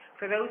Basics,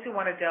 for those who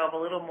want to delve a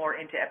little more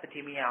into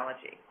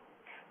epidemiology.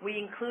 We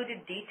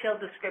included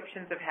detailed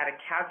descriptions of how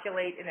to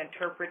calculate and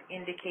interpret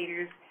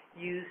indicators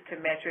used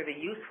to measure the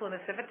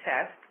usefulness of a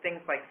test,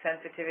 things like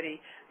sensitivity,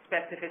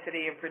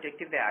 specificity, and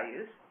predictive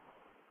values,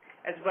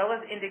 as well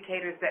as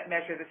indicators that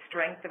measure the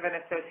strength of an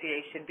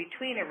association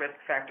between a risk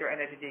factor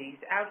and a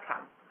disease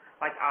outcome,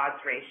 like odds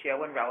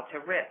ratio and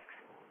relative risks.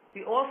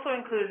 We also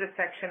included a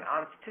section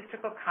on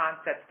statistical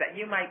concepts that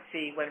you might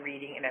see when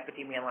reading an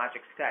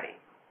epidemiologic study.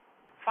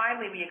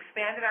 Finally, we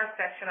expanded our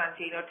section on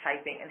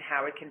genotyping and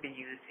how it can be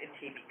used in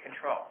TB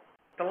control.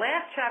 The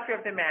last chapter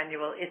of the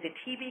manual is a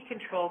TB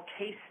control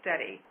case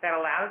study that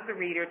allows the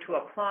reader to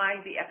apply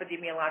the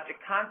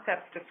epidemiologic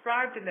concepts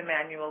described in the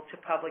manual to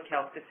public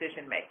health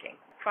decision-making.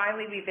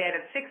 Finally, we've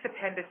added 6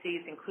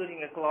 appendices,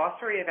 including a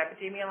glossary of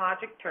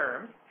epidemiologic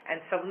terms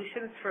and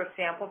solutions for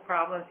sample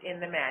problems in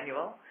the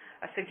manual,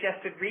 a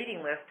suggested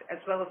reading list, as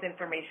well as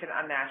information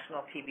on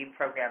national TB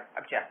program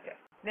objectives.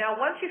 Now,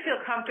 once you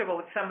feel comfortable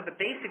with some of the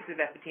basics of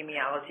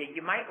epidemiology, you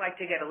might like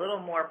to get a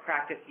little more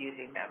practice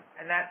using them,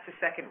 and that's the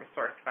second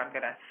resource that I'm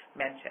going to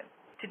mention.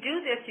 To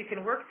do this, you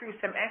can work through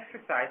some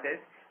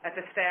exercises that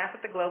the staff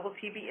at the Global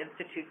TB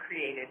Institute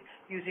created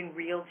using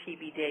real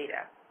TB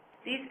data.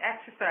 These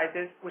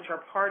exercises, which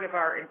are part of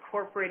our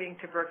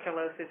Incorporating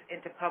Tuberculosis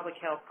into Public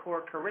Health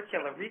Core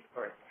Curricula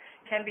resource,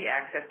 can be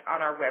accessed on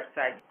our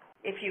website.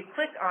 If you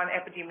click on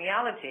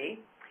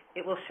epidemiology,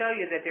 it will show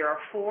you that there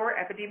are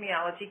 4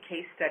 epidemiology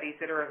case studies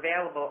that are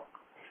available.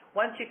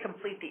 Once you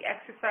complete the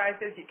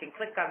exercises, you can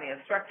click on the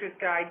instructor's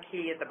guide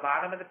key at the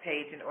bottom of the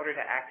page in order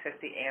to access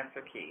the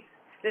answer keys.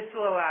 This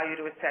will allow you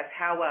to assess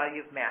how well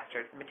you've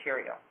mastered the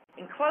material.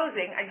 In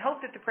closing, I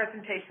hope that the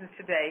presentations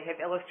today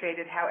have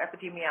illustrated how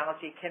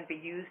epidemiology can be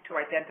used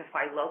to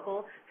identify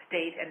local,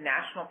 state, and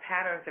national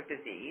patterns of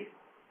disease,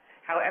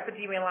 how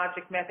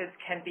epidemiologic methods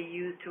can be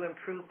used to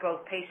improve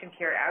both patient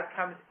care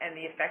outcomes and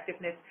the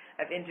effectiveness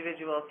of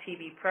individual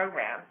TB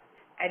programs,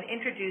 and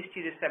introduced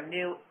you to some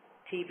new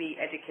TB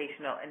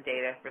educational and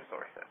data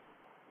resources.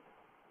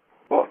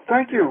 Well,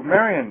 thank you,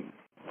 Marion.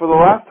 For the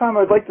last time,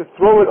 I'd like to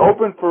throw it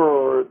open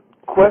for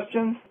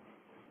questions.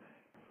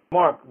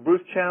 Mark,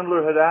 Bruce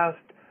Chandler had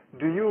asked,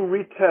 do you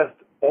retest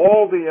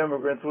all the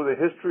immigrants with a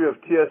history of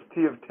TST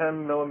of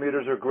 10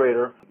 millimeters or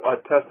greater, a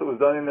test that was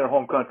done in their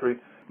home country,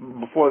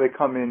 before they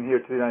come in here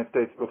to the United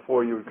States,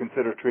 before you would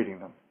consider treating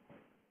them?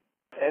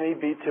 Any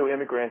B2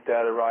 immigrant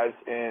that arrives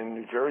in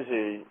New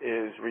Jersey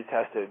is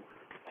retested.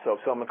 So if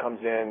someone comes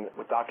in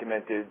with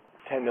documented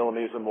 10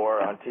 millimeters or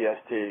more on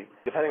TST,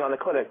 depending on the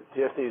clinic,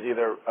 TST is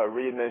either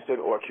re-administered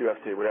or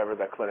QFT, whatever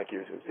that clinic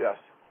uses, yes.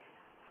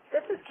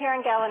 This is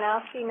Karen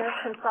Galanowski, nurse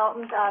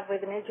consultant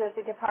with the New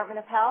Jersey Department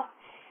of Health,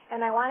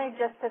 and I wanted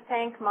just to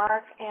thank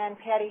Mark and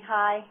Patty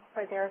High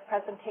for their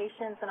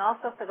presentations and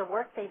also for the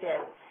work they did,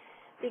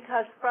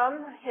 because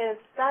from his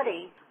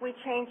study, we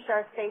changed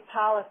our state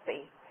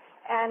policy,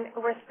 and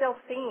we're still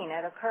seeing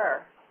it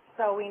occur.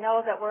 So we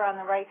know that we're on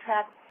the right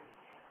track.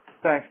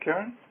 Thanks,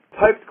 Karen.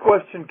 Typed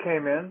question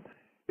came in.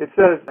 It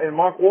says, in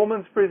Mark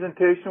Woolman's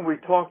presentation, we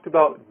talked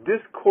about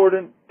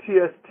discordant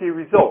TST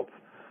results.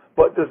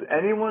 But does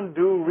anyone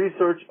do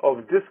research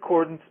of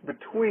discordance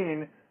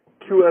between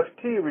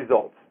QFT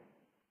results?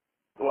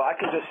 Well, I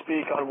can just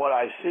speak on what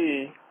I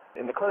see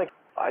in the clinic.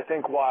 I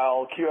think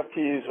while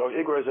QFTs or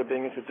IGRAs are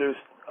being introduced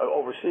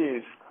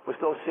overseas, we're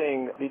still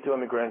seeing B2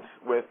 immigrants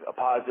with a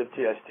positive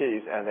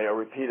TSTs, and they are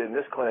repeated in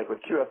this clinic with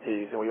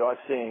QFTs, and we are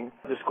seeing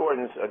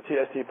discordance of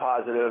TST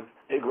positive,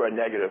 IGRA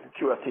negative,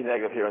 QFT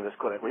negative here in this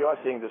clinic. We are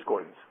seeing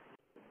discordance.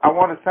 I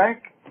want to thank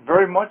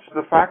very much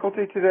the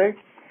faculty today.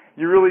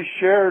 You really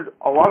shared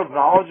a lot of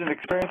knowledge and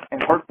experience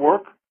and hard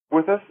work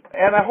with us,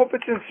 and I hope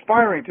it's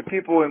inspiring to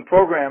people in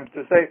programs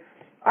to say,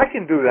 I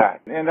can do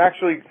that, and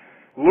actually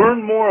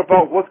learn more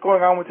about what's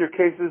going on with your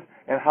cases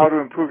and how to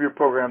improve your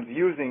programs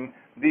using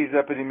these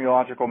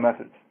epidemiological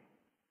methods.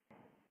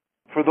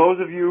 For those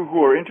of you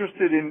who are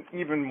interested in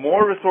even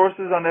more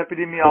resources on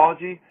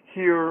epidemiology,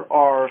 here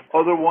are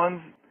other ones.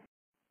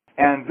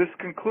 And this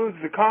concludes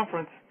the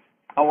conference.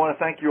 I want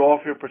to thank you all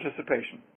for your participation.